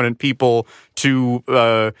first prominent people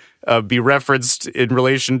to be referenced in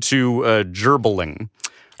relation to gerbling.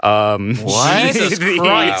 What? Jesus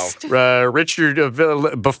Christ!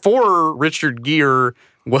 Before Richard Gere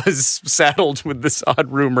was saddled with this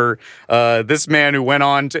odd rumor, this man who went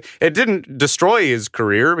on to, it didn't destroy his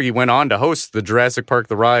career, but he went on to host the Jurassic Park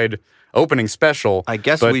The Ride opening special. I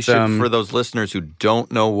guess we should, for those listeners who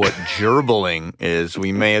don't know what gerbling is,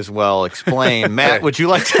 we may as well explain. Matt, would you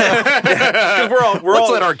like to?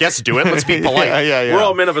 Let's let our guests do it. Let's be polite. Yeah. We're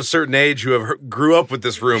all men of a certain age who grew up with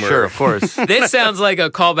this rumor. Sure, of course. This sounds like a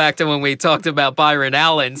callback to when we talked about Byron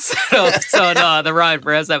Allen's on the Ride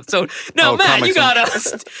for SF. So, Matt,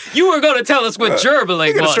 you were going to tell us what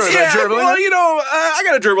gerbling was. Gerbling? Well, I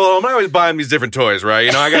got a gerbil at home. I always buy them these different toys,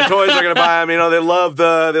 right? I got toys I'm going to buy them. They love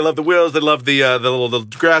the wheel. trails. They love the little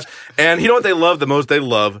grass. And you know what they love the most? They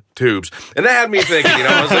love tubes. And that had me thinking,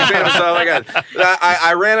 I was like,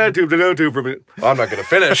 I ran out of tube to no tube for me. Well, I'm not going to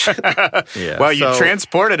finish. Yeah. Well, you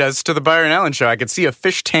transported us to the Byron Allen show. I could see a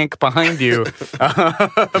fish tank behind you.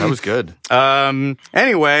 That was good.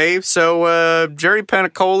 Anyway, so Jerry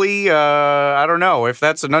Penacoli, I don't know if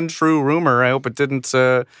that's an untrue rumor. I hope it didn't.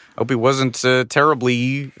 I hope he wasn't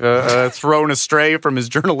terribly thrown astray from his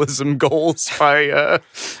journalism goals by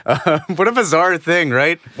what a bizarre thing,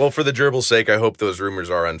 right? Well, for the gerbil's sake, I hope those rumors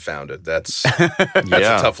are unfounded. That's a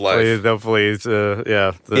tough life. Hopefully,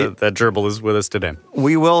 that gerbil is with us today.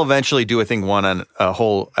 We will eventually do, I think, a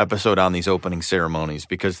whole episode on these opening ceremonies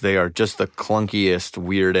because they are just the clunkiest,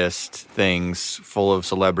 weirdest things, full of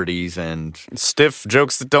celebrities and stiff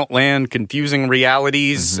jokes that don't land, confusing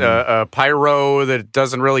realities, pyro that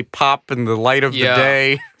doesn't really pop in the light of the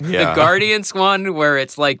day. The Guardians one, where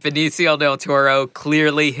it's like Benicio del Toro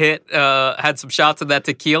clearly had some shots of that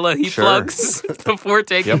tequila he plugs before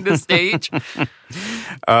taking the stage.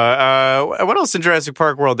 What else in Jurassic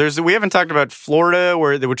Park World? We haven't talked about Florida,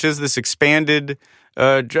 which is this expanded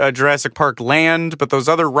Jurassic Park land, but those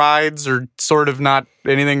other rides are sort of not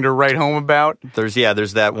anything to write home about. There's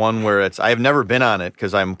that one where I've never been on it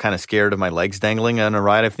because I'm kind of scared of my legs dangling on a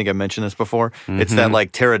ride. I think I mentioned this before. It's that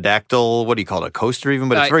like pterodactyl, what do you call it, a coaster even?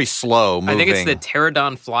 But it's very slow moving. I think it's the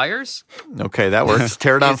Pterodon Flyers. Okay, that works.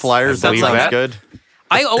 Pterodon Flyers, that sounds good.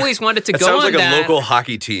 I always wanted to go on that. Sounds like a local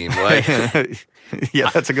hockey team. Like Yeah,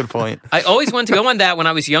 that's a good point. I always wanted to go on that when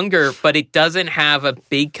I was younger, but it doesn't have a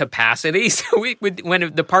big capacity. So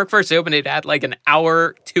when the park first opened, it had like an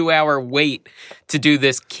 2-hour wait to do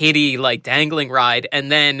this kiddie like dangling ride.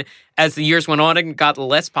 And then as the years went on and got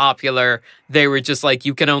less popular, they were just like,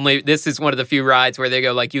 this is one of the few rides where they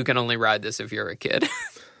go like, you can only ride this if you're a kid.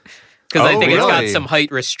 Because I think it's got some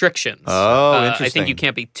height restrictions. Oh, interesting. I think you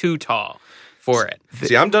can't be too tall for it.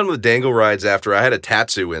 See, I'm done with dangle rides after I had a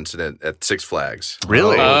Tatsu incident at Six Flags.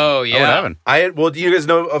 Really? Oh, yeah. What happened? Do you guys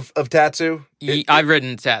know of Tatsu? I've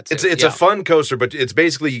ridden Tatsu. It's a fun coaster, but it's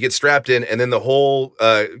basically you get strapped in, and then the whole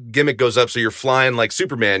gimmick goes up, so you're flying like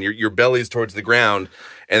Superman. Your belly's towards the ground,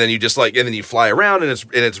 and then you just and then you fly around, and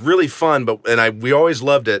it's really fun. We always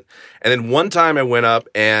loved it. And then one time I went up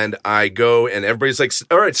and I go and everybody's like,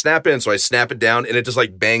 all right, snap in. So I snap it down and it just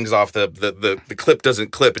like bangs off the clip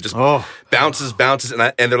doesn't clip. It just bounces.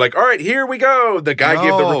 And they're like, all right, here we go. The guy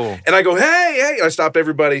gave and I go, hey. I stopped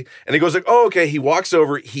everybody. And he goes like, oh, okay. He walks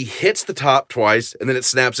over, he hits the top twice and then it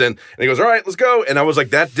snaps in and he goes, all right, let's go. And I was like,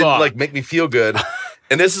 that didn't like make me feel good.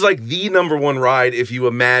 And this is like the number one ride if you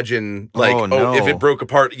imagine if it broke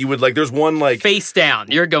apart, you would there's one face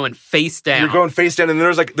down. You're going face down. You're going face down, and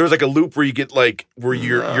then there's like a loop where you get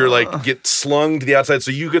get slung to the outside,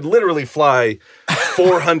 so you could literally fly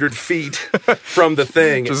 400 feet from the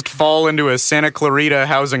thing. Just fall into a Santa Clarita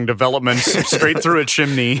housing development straight through a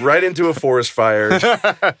chimney. Right into a forest fire.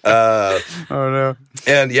 Oh no.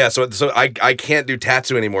 And yeah, so I can't do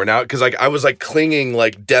Tatsu anymore now because I was clinging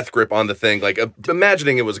death grip on the thing,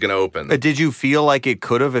 imagining it was going to open. Did you feel like it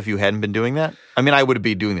could have if you hadn't been doing that? I mean, I would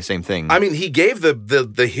be doing the same thing. I mean, he gave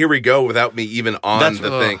the here we go without me even on the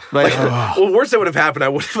thing. Worse that would have happened. I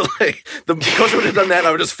would have the coaster would have done that. And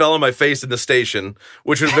I would just fell on my face in the station,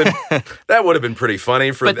 which would have been pretty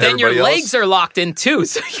funny for everybody else. But then your legs are locked in too,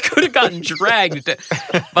 so you could have gotten dragged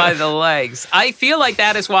by the legs. I feel like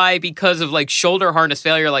that is why, because of shoulder harness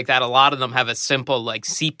failure like that, a lot of them have a simple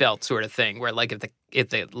seatbelt sort of thing where if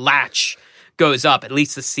the latch goes up, at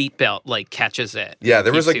least the seatbelt catches it. Yeah,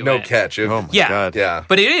 there was no catch. Oh my God. Yeah.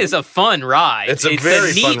 But it is a fun ride. It's a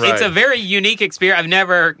very fun ride. It's a very unique experience. I've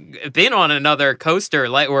never been on another coaster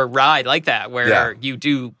or ride like that where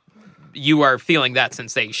you are feeling that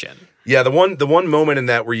sensation. Yeah, the one moment in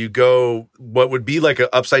that where you go what would be like an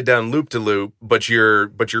upside down loop to loop, but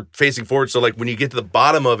you're facing forward. So when you get to the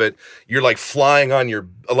bottom of it, you're flying on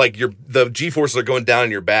the G-forces are going down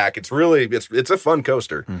in your back. It's really it's a fun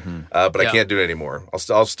coaster, but I can't do it anymore.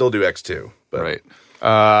 I'll still do X2. But. Right.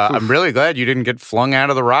 I'm really glad you didn't get flung out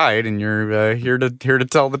of the ride, and you're here to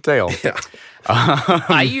tell the tale. Yeah.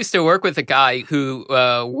 I used to work with a guy who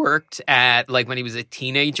worked at when he was a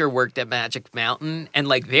teenager, worked at Magic Mountain, and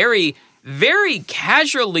very, very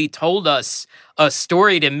casually told us a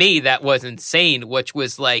story to me that was insane, which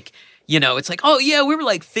was it's oh yeah, we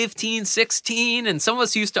were 15, 16, and some of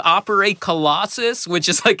us used to operate Colossus, which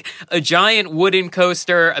is a giant wooden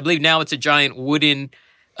coaster. I believe now it's a giant wooden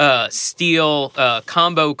steel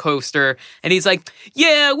combo coaster, and he's like,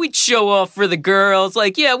 yeah, we'd show off for the girls,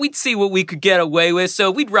 we'd see what we could get away with, so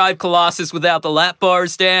we'd ride Colossus without the lap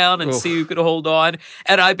bars down and see who could hold on.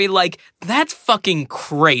 And I'd be like, that's fucking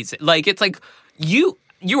crazy.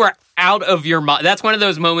 you are out of your mind. That's one of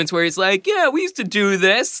those moments where he's like, yeah, we used to do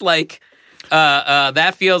this. Like,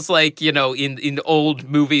 that feels like, in old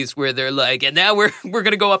movies where they're like, and now we're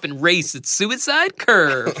going to go up and race at Suicide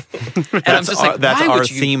Curve. And I'm just like, that's why our would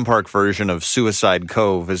you? theme park version of Suicide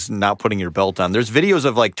Cove is not putting your belt on. There's videos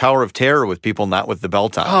of like Tower of Terror with people not with the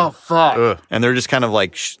belt on. Oh, fuck. And they're just kind of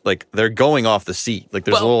like they're going off the seat. Like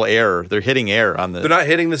there's a little air. They're hitting air on the. They're not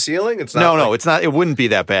hitting the ceiling? It's not. No, it's not. It wouldn't be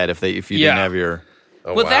that bad if you didn't have your.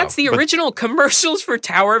 Oh, Well, wow. that's the original commercials for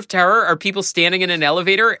Tower of Terror are people standing in an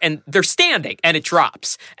elevator and they're standing and it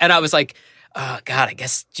drops. And I was like, God, I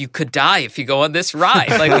guess you could die if you go on this ride.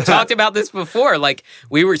 Like we talked about this before. Like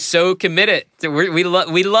we were so committed. We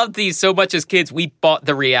loved these so much as kids. We bought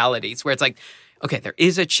the realities where it's like, okay, there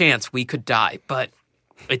is a chance we could die, but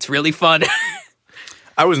it's really fun.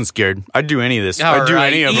 I wasn't scared. I'd do any of this. All I'd do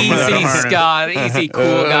right, any of them without a easy, harness. Scott. Easy,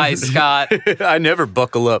 cool guy, Scott. I never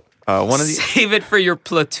buckle up. Save it for your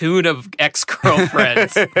platoon of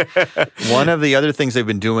ex-girlfriends. One of the other things they've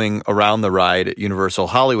been doing around the ride at Universal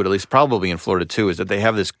Hollywood, at least probably in Florida too, is that they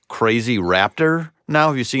have this crazy raptor now.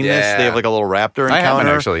 Have you seen this? They have like a little raptor encounter. I haven't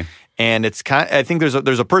actually. And it's I think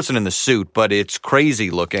there's a person in the suit, but it's crazy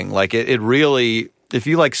looking. Like it really, if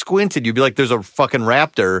you like squinted, you'd be like, there's a fucking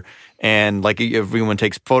raptor. And like everyone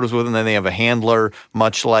takes photos with him, then they have a handler,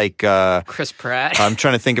 much like Chris Pratt. I'm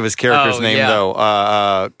trying to think of his character's name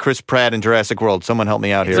though. Chris Pratt in Jurassic World. Someone help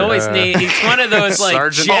me out here. It's always he's one of those like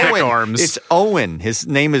Sergeant Jack- Thick Arms. It's Owen. His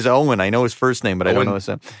name is Owen. I know his first name, but I don't know his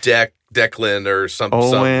name. Declan or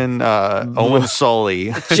something. Owen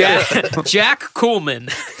Sully. Jack Coolman.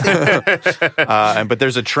 But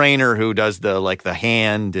there's a trainer who does the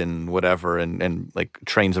hand and whatever and like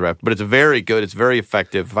trains the raptor. But it's very good. It's very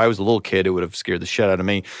effective. If I was a little kid, it would have scared the shit out of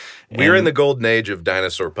me. We're in the golden age of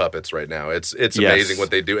dinosaur puppets right now. It's amazing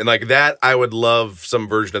what they do. And like that, I would love some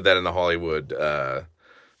version of that in the Hollywood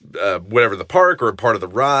whatever, the park or a part of the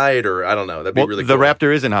ride, or I don't know. That'd be really cool. The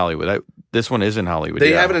raptor is in Hollywood. This one is in Hollywood.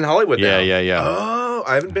 They have it in Hollywood now. Yeah. Oh,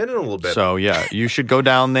 I haven't been in a little bit. So, yeah, you should go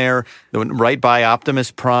down there. Right by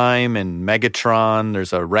Optimus Prime and Megatron,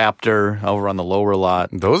 there's a raptor over on the lower lot.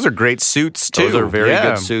 Those are great suits, too. Those are very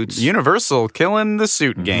good suits. Universal killing the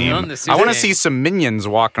suit game. Killing the suit I want to game. see some minions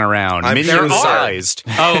walking around. I'm sure Minion-sized.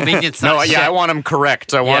 Oh, minions. No, I want them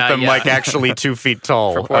correct. I want them like actually 2 feet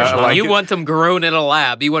tall. You want them grown in a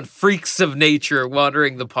lab. You want freaks of nature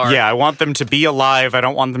wandering the park. Yeah, I want them to be alive. I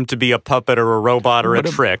don't want them to be a puppet or a robot or a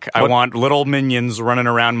trick. I want little minions running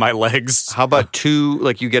around my legs. How about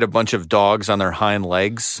you get a bunch of dogs on their hind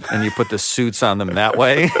legs and you put the suits on them that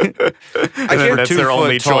way? That's their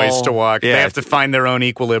only choice to walk. Yeah. They have to find their own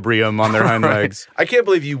equilibrium on their hind legs. I can't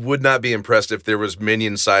believe you would not be impressed if there was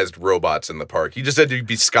minion-sized robots in the park. You just said you'd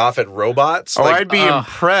be scoff at robots? Oh, I'd be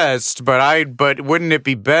impressed, but wouldn't it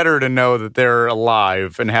be better to know that they're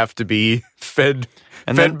alive and have to be fed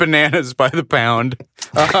bananas by the pound,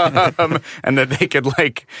 and that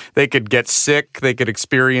they could get sick, they could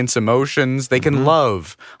experience emotions, they can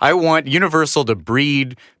love. I want Universal to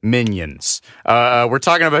breed minions. We're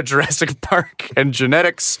talking about Jurassic Park and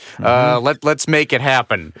genetics. Let's make it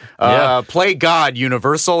happen. Play God,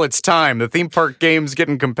 Universal. It's time. The theme park game's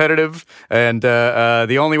getting competitive, and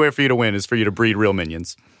the only way for you to win is for you to breed real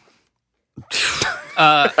minions.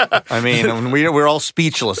 I mean, we're all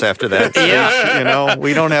speechless after that.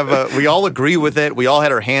 We don't have we all agree with it. We all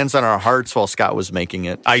had our hands on our hearts while Scott was making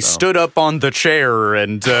it. I stood up on the chair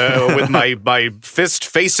and with my fist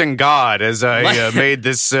facing God as I made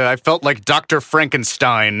this. I felt like Dr.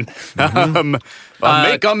 Frankenstein.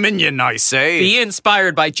 Make a minion, I say. Be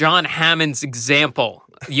inspired by John Hammond's example,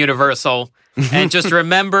 Universal. And just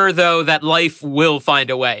remember, though, that life will find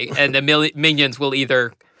a way. And the minions will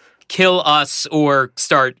either kill us or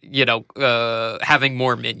start, having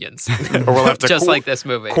more minions. Or we'll have to just like this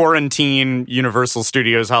movie. Quarantine Universal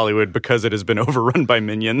Studios Hollywood because it has been overrun by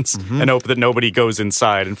minions and hope that nobody goes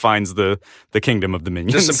inside and finds the kingdom of the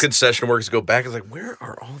minions. Just some concession workers go back and it's like, where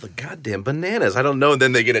are all the goddamn bananas? I don't know. And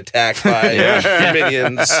then they get attacked by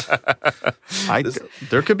minions.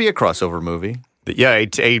 There could be a crossover movie. Yeah, a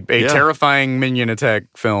terrifying minion attack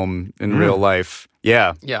film in real life.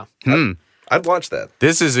 Yeah. Yeah. I'd watch that.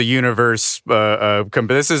 This is a universe,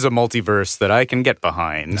 this is a multiverse that I can get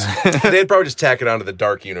behind. They'd probably just tack it onto the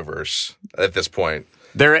dark universe at this point.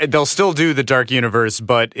 They'll still do the dark universe,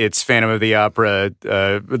 but it's Phantom of the Opera,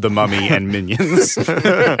 the Mummy, and Minions,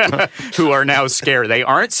 who are now scary. They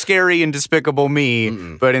aren't scary in Despicable Me,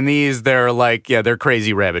 but in these, they're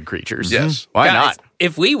crazy rabid creatures. Yes. Why Guys, not?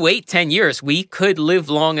 If we wait 10 years, we could live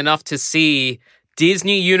long enough to see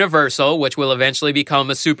Disney Universal, which will eventually become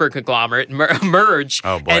a super conglomerate, merge,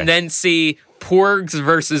 Oh, boy. and then see Porgs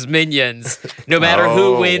versus Minions. No matter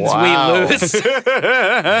who wins, wow. we lose.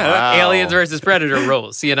 Aliens versus Predator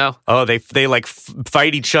rules, you know? Oh, they like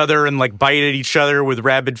fight each other and like bite at each other with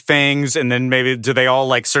rabid fangs, and then maybe do they all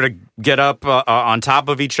like sort of get up on top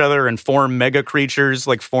of each other and form mega creatures,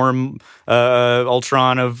 like form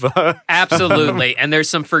Ultron of... Absolutely. And there's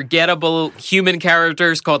some forgettable human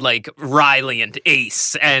characters called like Riley and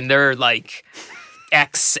Ace, and they're like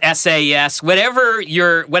ex-SAS, whatever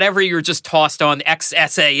you're just tossed on,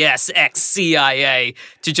 ex-SAS, ex-CIA,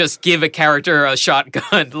 to just give a character a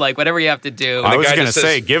shotgun, like whatever you have to do. I was going to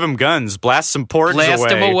say, give them guns, blast some porgs away. Blast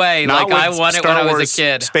them away, Not like I with wanted when Star I was Wars a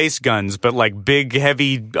kid. Space guns, but like big,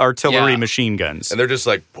 heavy artillery Yeah. machine guns. And they're just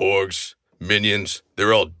like, Porgs, Minions,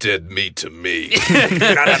 they're all dead meat to me.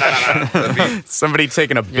 Somebody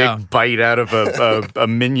taking a big bite out of a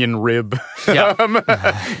minion rib. Yeah.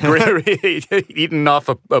 Eating off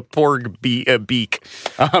a porg beak.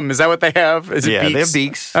 Is that what they have? Is it beaks? They have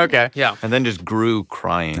beaks. Okay. Yeah. And then just Gru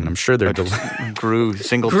crying. And I'm sure they're Gru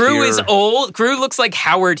single Gru tear. is old. Gru looks like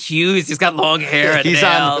Howard Hughes. He's got long hair and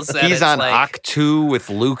nails. He's on Ahch-To with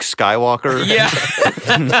Luke Skywalker. Yeah.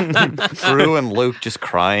 Gru and Luke just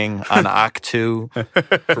crying on Ahch-To.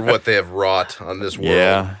 For what they have wrought on this world.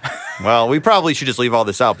 Yeah. Well, we probably should just leave all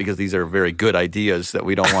this out because these are very good ideas that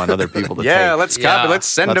we don't want other people to take. Let's copy. Let's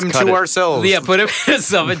send them cut to it. ourselves. Yeah, put him in a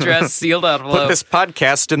self-addressed sealed envelope. Put this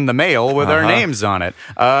podcast in the mail with our names on it.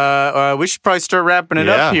 We should probably start wrapping it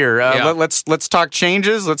up here. Let's talk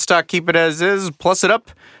changes. Let's talk keep it as is, plus it up,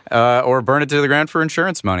 or burn it to the ground for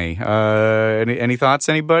insurance money. Any thoughts,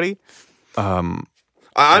 anybody?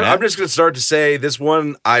 I'm just going to start to say this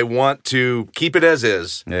one, I want to keep it as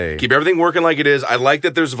is. Hey. Keep everything working like it is. I like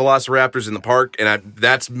that there's velociraptors in the park, and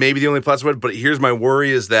that's maybe the only plus of it, but here's my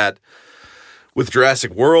worry is that with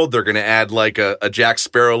Jurassic World, they're going to add like a Jack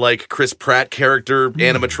Sparrow-like Chris Pratt character,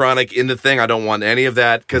 animatronic in the thing. I don't want any of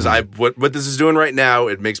that because what this is doing right now,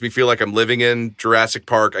 it makes me feel like I'm living in Jurassic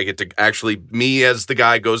Park. I get to actually, me as the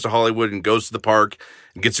guy goes to Hollywood and goes to the park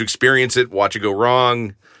and gets to experience it, watch it go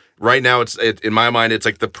wrong. Right now, in my mind, it's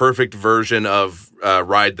like the perfect version of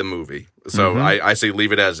Ride the movie. So I say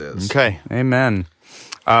leave it as is. Okay. Amen.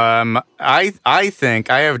 I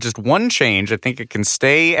think I have just one change. I think it can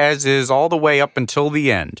stay as is all the way up until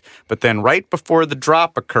the end. But then right before the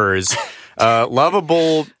drop occurs,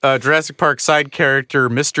 lovable Jurassic Park side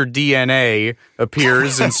character Mr. DNA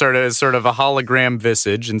appears in sort of a hologram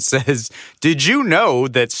visage and says, "Did you know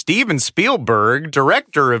that Steven Spielberg,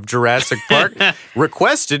 director of Jurassic Park,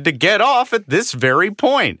 requested to get off at this very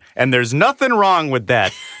point? And there's nothing wrong with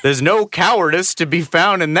that. There's no cowardice to be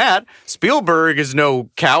found in that. Spielberg is no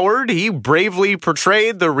coward. He bravely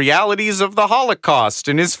portrayed the realities of the Holocaust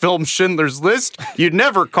in his film Schindler's List. You'd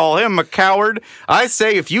never call him a coward. I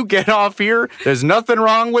say if you get off here, there's nothing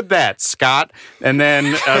wrong with that, Scott." And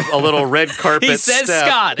then a little red carpet He says step.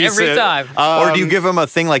 Scott He every said, time. Or do you give him a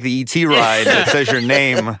thing like the E.T. ride that says your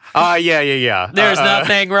name? Yeah. There's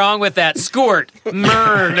nothing wrong with that. Scort,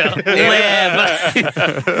 Murd, Lib.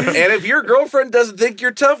 And if your girlfriend doesn't think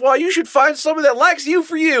you're tough, well, you should find someone that likes you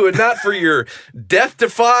for you and not for your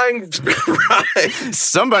death-defying ride.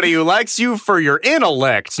 Somebody who likes you for your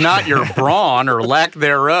intellect, not your brawn or lack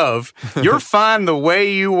thereof. You're fine the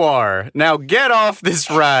way you are. Now get off this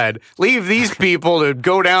ride. Leave these people to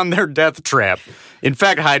go down their death trap. In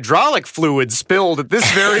fact, hydraulic fluid spilled at this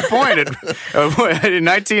very point in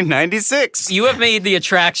 1996. You have made the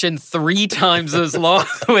attraction 3 times as long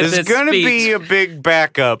with this There's going to speech. be a big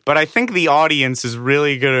backup, but I think the audience is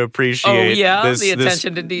really going to appreciate the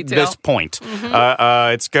attention to detail. This point.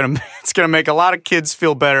 It's going to make a lot of kids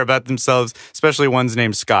feel better about themselves, especially ones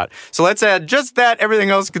named Scott. So let's add just that.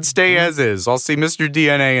 Everything else could stay as is. I'll see Mr.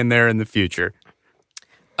 DNA in there in the future.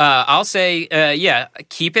 I'll say,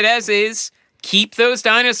 keep it as is. Keep those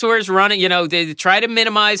dinosaurs running. You know, they try to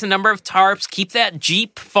minimize the number of tarps. Keep that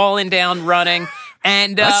Jeep falling down running.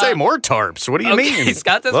 And I say more tarps. What do you mean?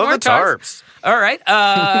 Scott does Love more the tarps. All right.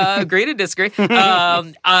 Agree to disagree.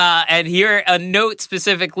 And here, a note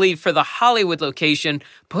specifically for the Hollywood location,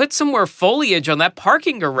 put some more foliage on that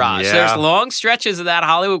parking garage. Yeah. There's long stretches of that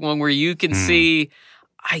Hollywood one where you can see...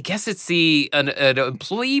 I guess it's an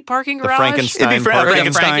employee parking garage. Frankenstein Or parking.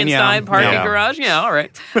 the Frankenstein parking Yeah. garage. Yeah, all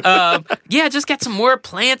right. Just get some more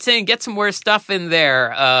plants in, get some more stuff in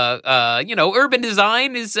there. Urban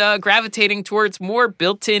design is gravitating towards more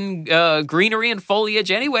built-in greenery and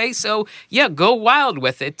foliage anyway. So yeah, go wild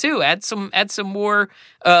with it too. Add some more.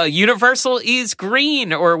 Universal is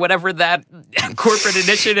green, or whatever that corporate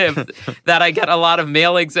initiative that I get a lot of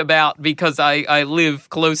mailings about because I live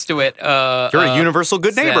close to it. You're a universal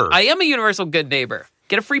good neighbor. I am a universal good neighbor.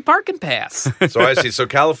 get a free parking pass. So I see. So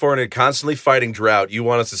California constantly fighting drought. You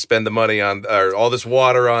want us to spend the money on all this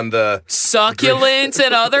water on the succulents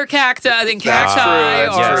and other cacti. I think cacti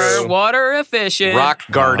That's are true. water efficient. Rock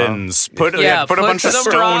gardens. Put a bunch of some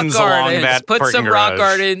stones rock along gardens. that Put parking some garage. rock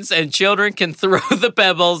gardens, and children can throw the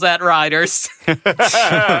pebbles at riders.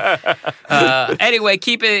 Anyway,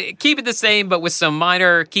 keep it the same, but with some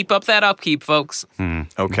minor. Keep up that upkeep, folks.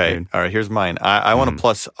 Okay. All right, here's mine. I want to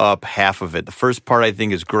plus up half of it. The first part I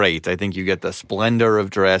think is great. I think you get the splendor of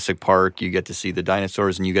Jurassic Park. You get to see the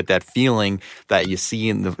dinosaurs, and you get that feeling that you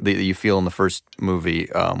see that you feel in the first movie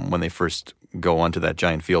when they first go onto that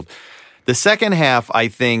giant field. The second half, I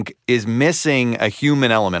think, is missing a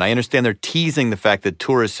human element. I understand they're teasing the fact that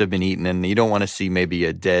tourists have been eaten, and you don't want to see maybe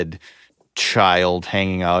a dead child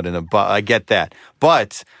hanging out in a I get that.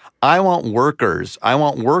 But I want workers. I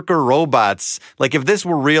want worker robots. Like, if this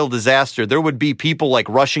were real disaster, there would be people like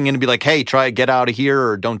rushing in and be like, hey, get out of here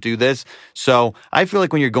or don't do this. So I feel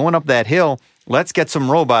like when you're going up that hill, let's get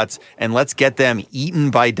some robots and let's get them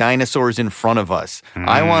eaten by dinosaurs in front of us.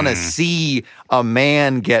 I want to see a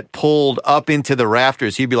man get pulled up into the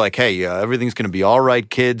rafters. He'd be like, hey, everything's going to be all right,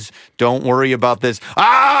 kids. Don't worry about this.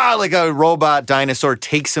 Like a robot dinosaur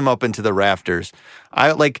takes him up into the rafters.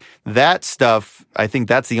 I like that stuff. I think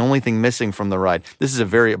that's the only thing missing from the ride. This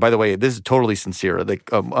is by the way, this is totally sincere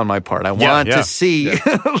on my part. I want to see,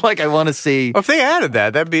 I want to see. Well, if they added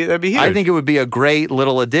that'd be huge. I think it would be a great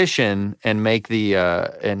little addition and make the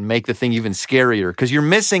thing even scarier because you're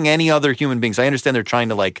missing any other human beings. I understand they're trying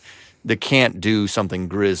to they can't do something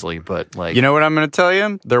grisly, but you know what I'm going to tell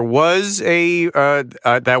you? There was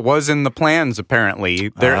that was in the plans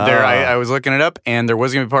apparently. I was looking it up, and there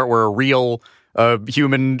was going to be a part where a real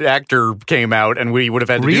human actor came out, and we would have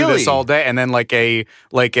had to do this all day, and then like a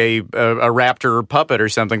raptor puppet or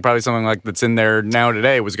something, probably something like that's in there now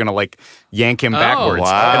today, was going to yank him backwards.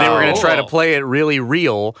 Wow. And they were going to try to play it really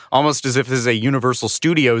real, almost as if this is a Universal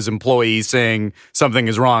Studios employee saying something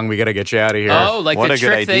is wrong. We got to get you out of here. Oh, like What the a good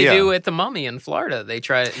trick they idea. do at the Mummy in Florida. They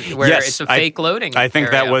try where Yes, it's a fake loading. I think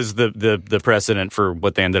area. that was the precedent for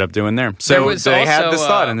what they ended up doing there. There So was they had also, this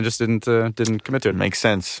thought, and they just didn't commit to it. makes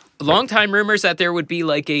sense. Long-time rumors that there would be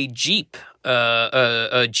like a Jeep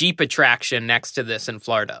attraction next to this in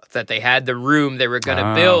Florida. That they had the room, they were going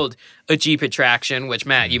to build a Jeep attraction, which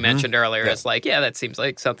Matt, you mentioned earlier. It's like, that seems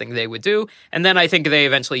like something they would do. And then I think they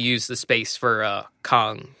eventually used the space for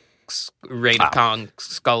Kong, Reign of Kong,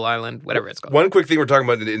 Skull Island, whatever it's called. One quick thing we're talking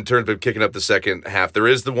about in terms of kicking up the second half, there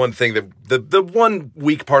is the one thing that the one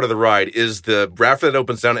weak part of the ride is the rafter that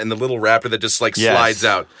opens down and the little raptor that just slides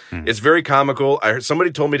out. It's very comical. I heard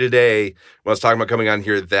somebody told me today when I was talking about coming on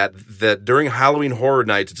here that during Halloween Horror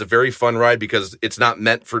Nights, it's a very fun ride because it's not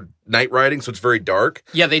meant for night riding, so it's very dark.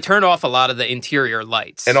 Yeah, they turn off a lot of the interior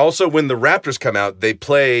lights. And also when the raptors come out, they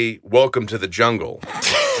play Welcome to the Jungle. So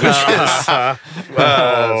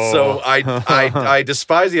I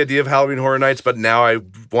despise the idea of Halloween Horror Nights, but now I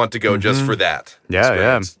want to go just for that.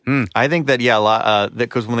 experience. I think that, a lot,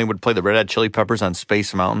 because when they would play the Red Hot Chili Peppers on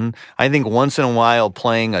Space Mountain, I think once in a while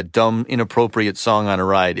playing a dumb, inappropriate song on a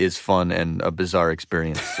ride is fun and a bizarre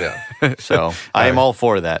experience. So I am all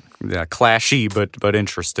for that. Yeah, clashy, but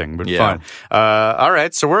interesting, but Yeah. fun. All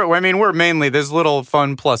right, so we're mainly, there's little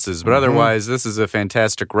fun pluses, but otherwise, this is a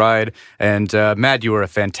fantastic ride. And Matt, you were a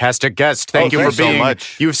fantastic guest. Thank you for thanks so being.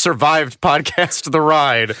 much. You've survived podcast the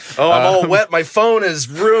ride. Oh, I'm all wet. My phone is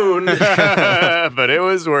ruined. But it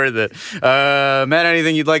was worth it. Matt,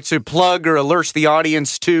 anything you'd like to plug or alert the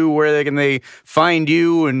audience to? Where can they find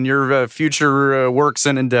you and your future works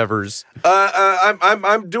and endeavors?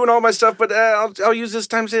 I'm doing all my stuff, but I'll use this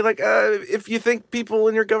time to say, if you think people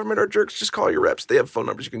in your government are jerks, just call your reps. They have phone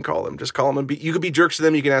numbers. You can call them. Just call them and you can be jerks to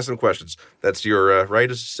them. You can ask them questions. That's your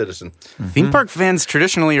right as a citizen. Theme park fans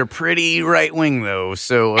traditionally are pretty right wing, though,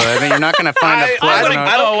 so you're not going to find a pleasant.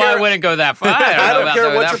 I wouldn't go that far. I don't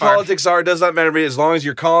care what your far. politics are. It does not matter to me as long as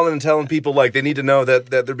you're calling and telling people they need to know that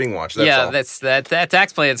they're being watched. That's all. that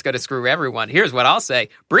tax plan is going to screw everyone. Here's what I'll say: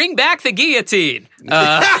 bring back the guillotine.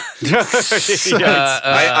 I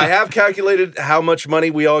have calculated how much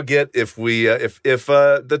money we all get if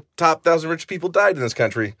the top 1,000 rich people died in this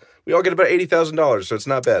country. We all get about $80,000, so it's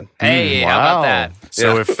not bad. Hey, how about that?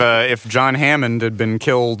 So if John Hammond had been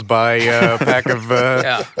killed by a pack of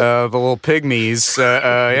the little pygmies,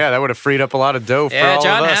 that would have freed up a lot of dough for all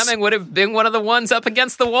John of us. Hammond would have been one of the ones up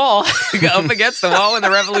against the wall, when the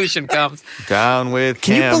revolution comes. Down with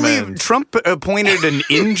Can you Hammond. believe Trump appointed an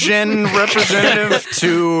InGen representative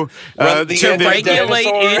to Regulate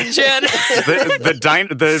InGen?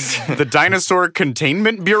 the Dinosaur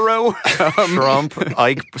Containment Bureau? Trump,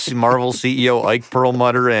 Ike Marvel CEO Ike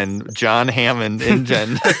Perlmutter and John Hammond,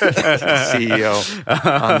 InGen CEO,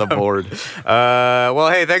 on the board. Well,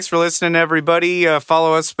 hey, thanks for listening, everybody.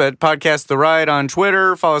 Follow us at Podcast The Ride on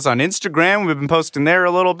Twitter. Follow us on Instagram. We've been posting there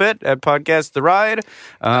a little bit at Podcast The Ride.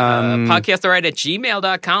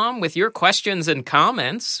 PodcastTheRide@gmail.com with your questions and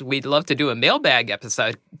comments. We'd love to do a mailbag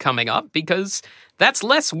episode coming up because that's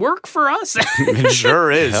less work for us. It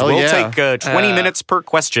sure is. Hell we'll yeah. take 20 minutes per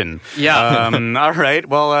question. Yeah. All right.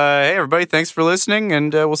 Well, hey, everybody, thanks for listening,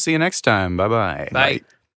 and we'll see you next time. Bye-bye. Bye.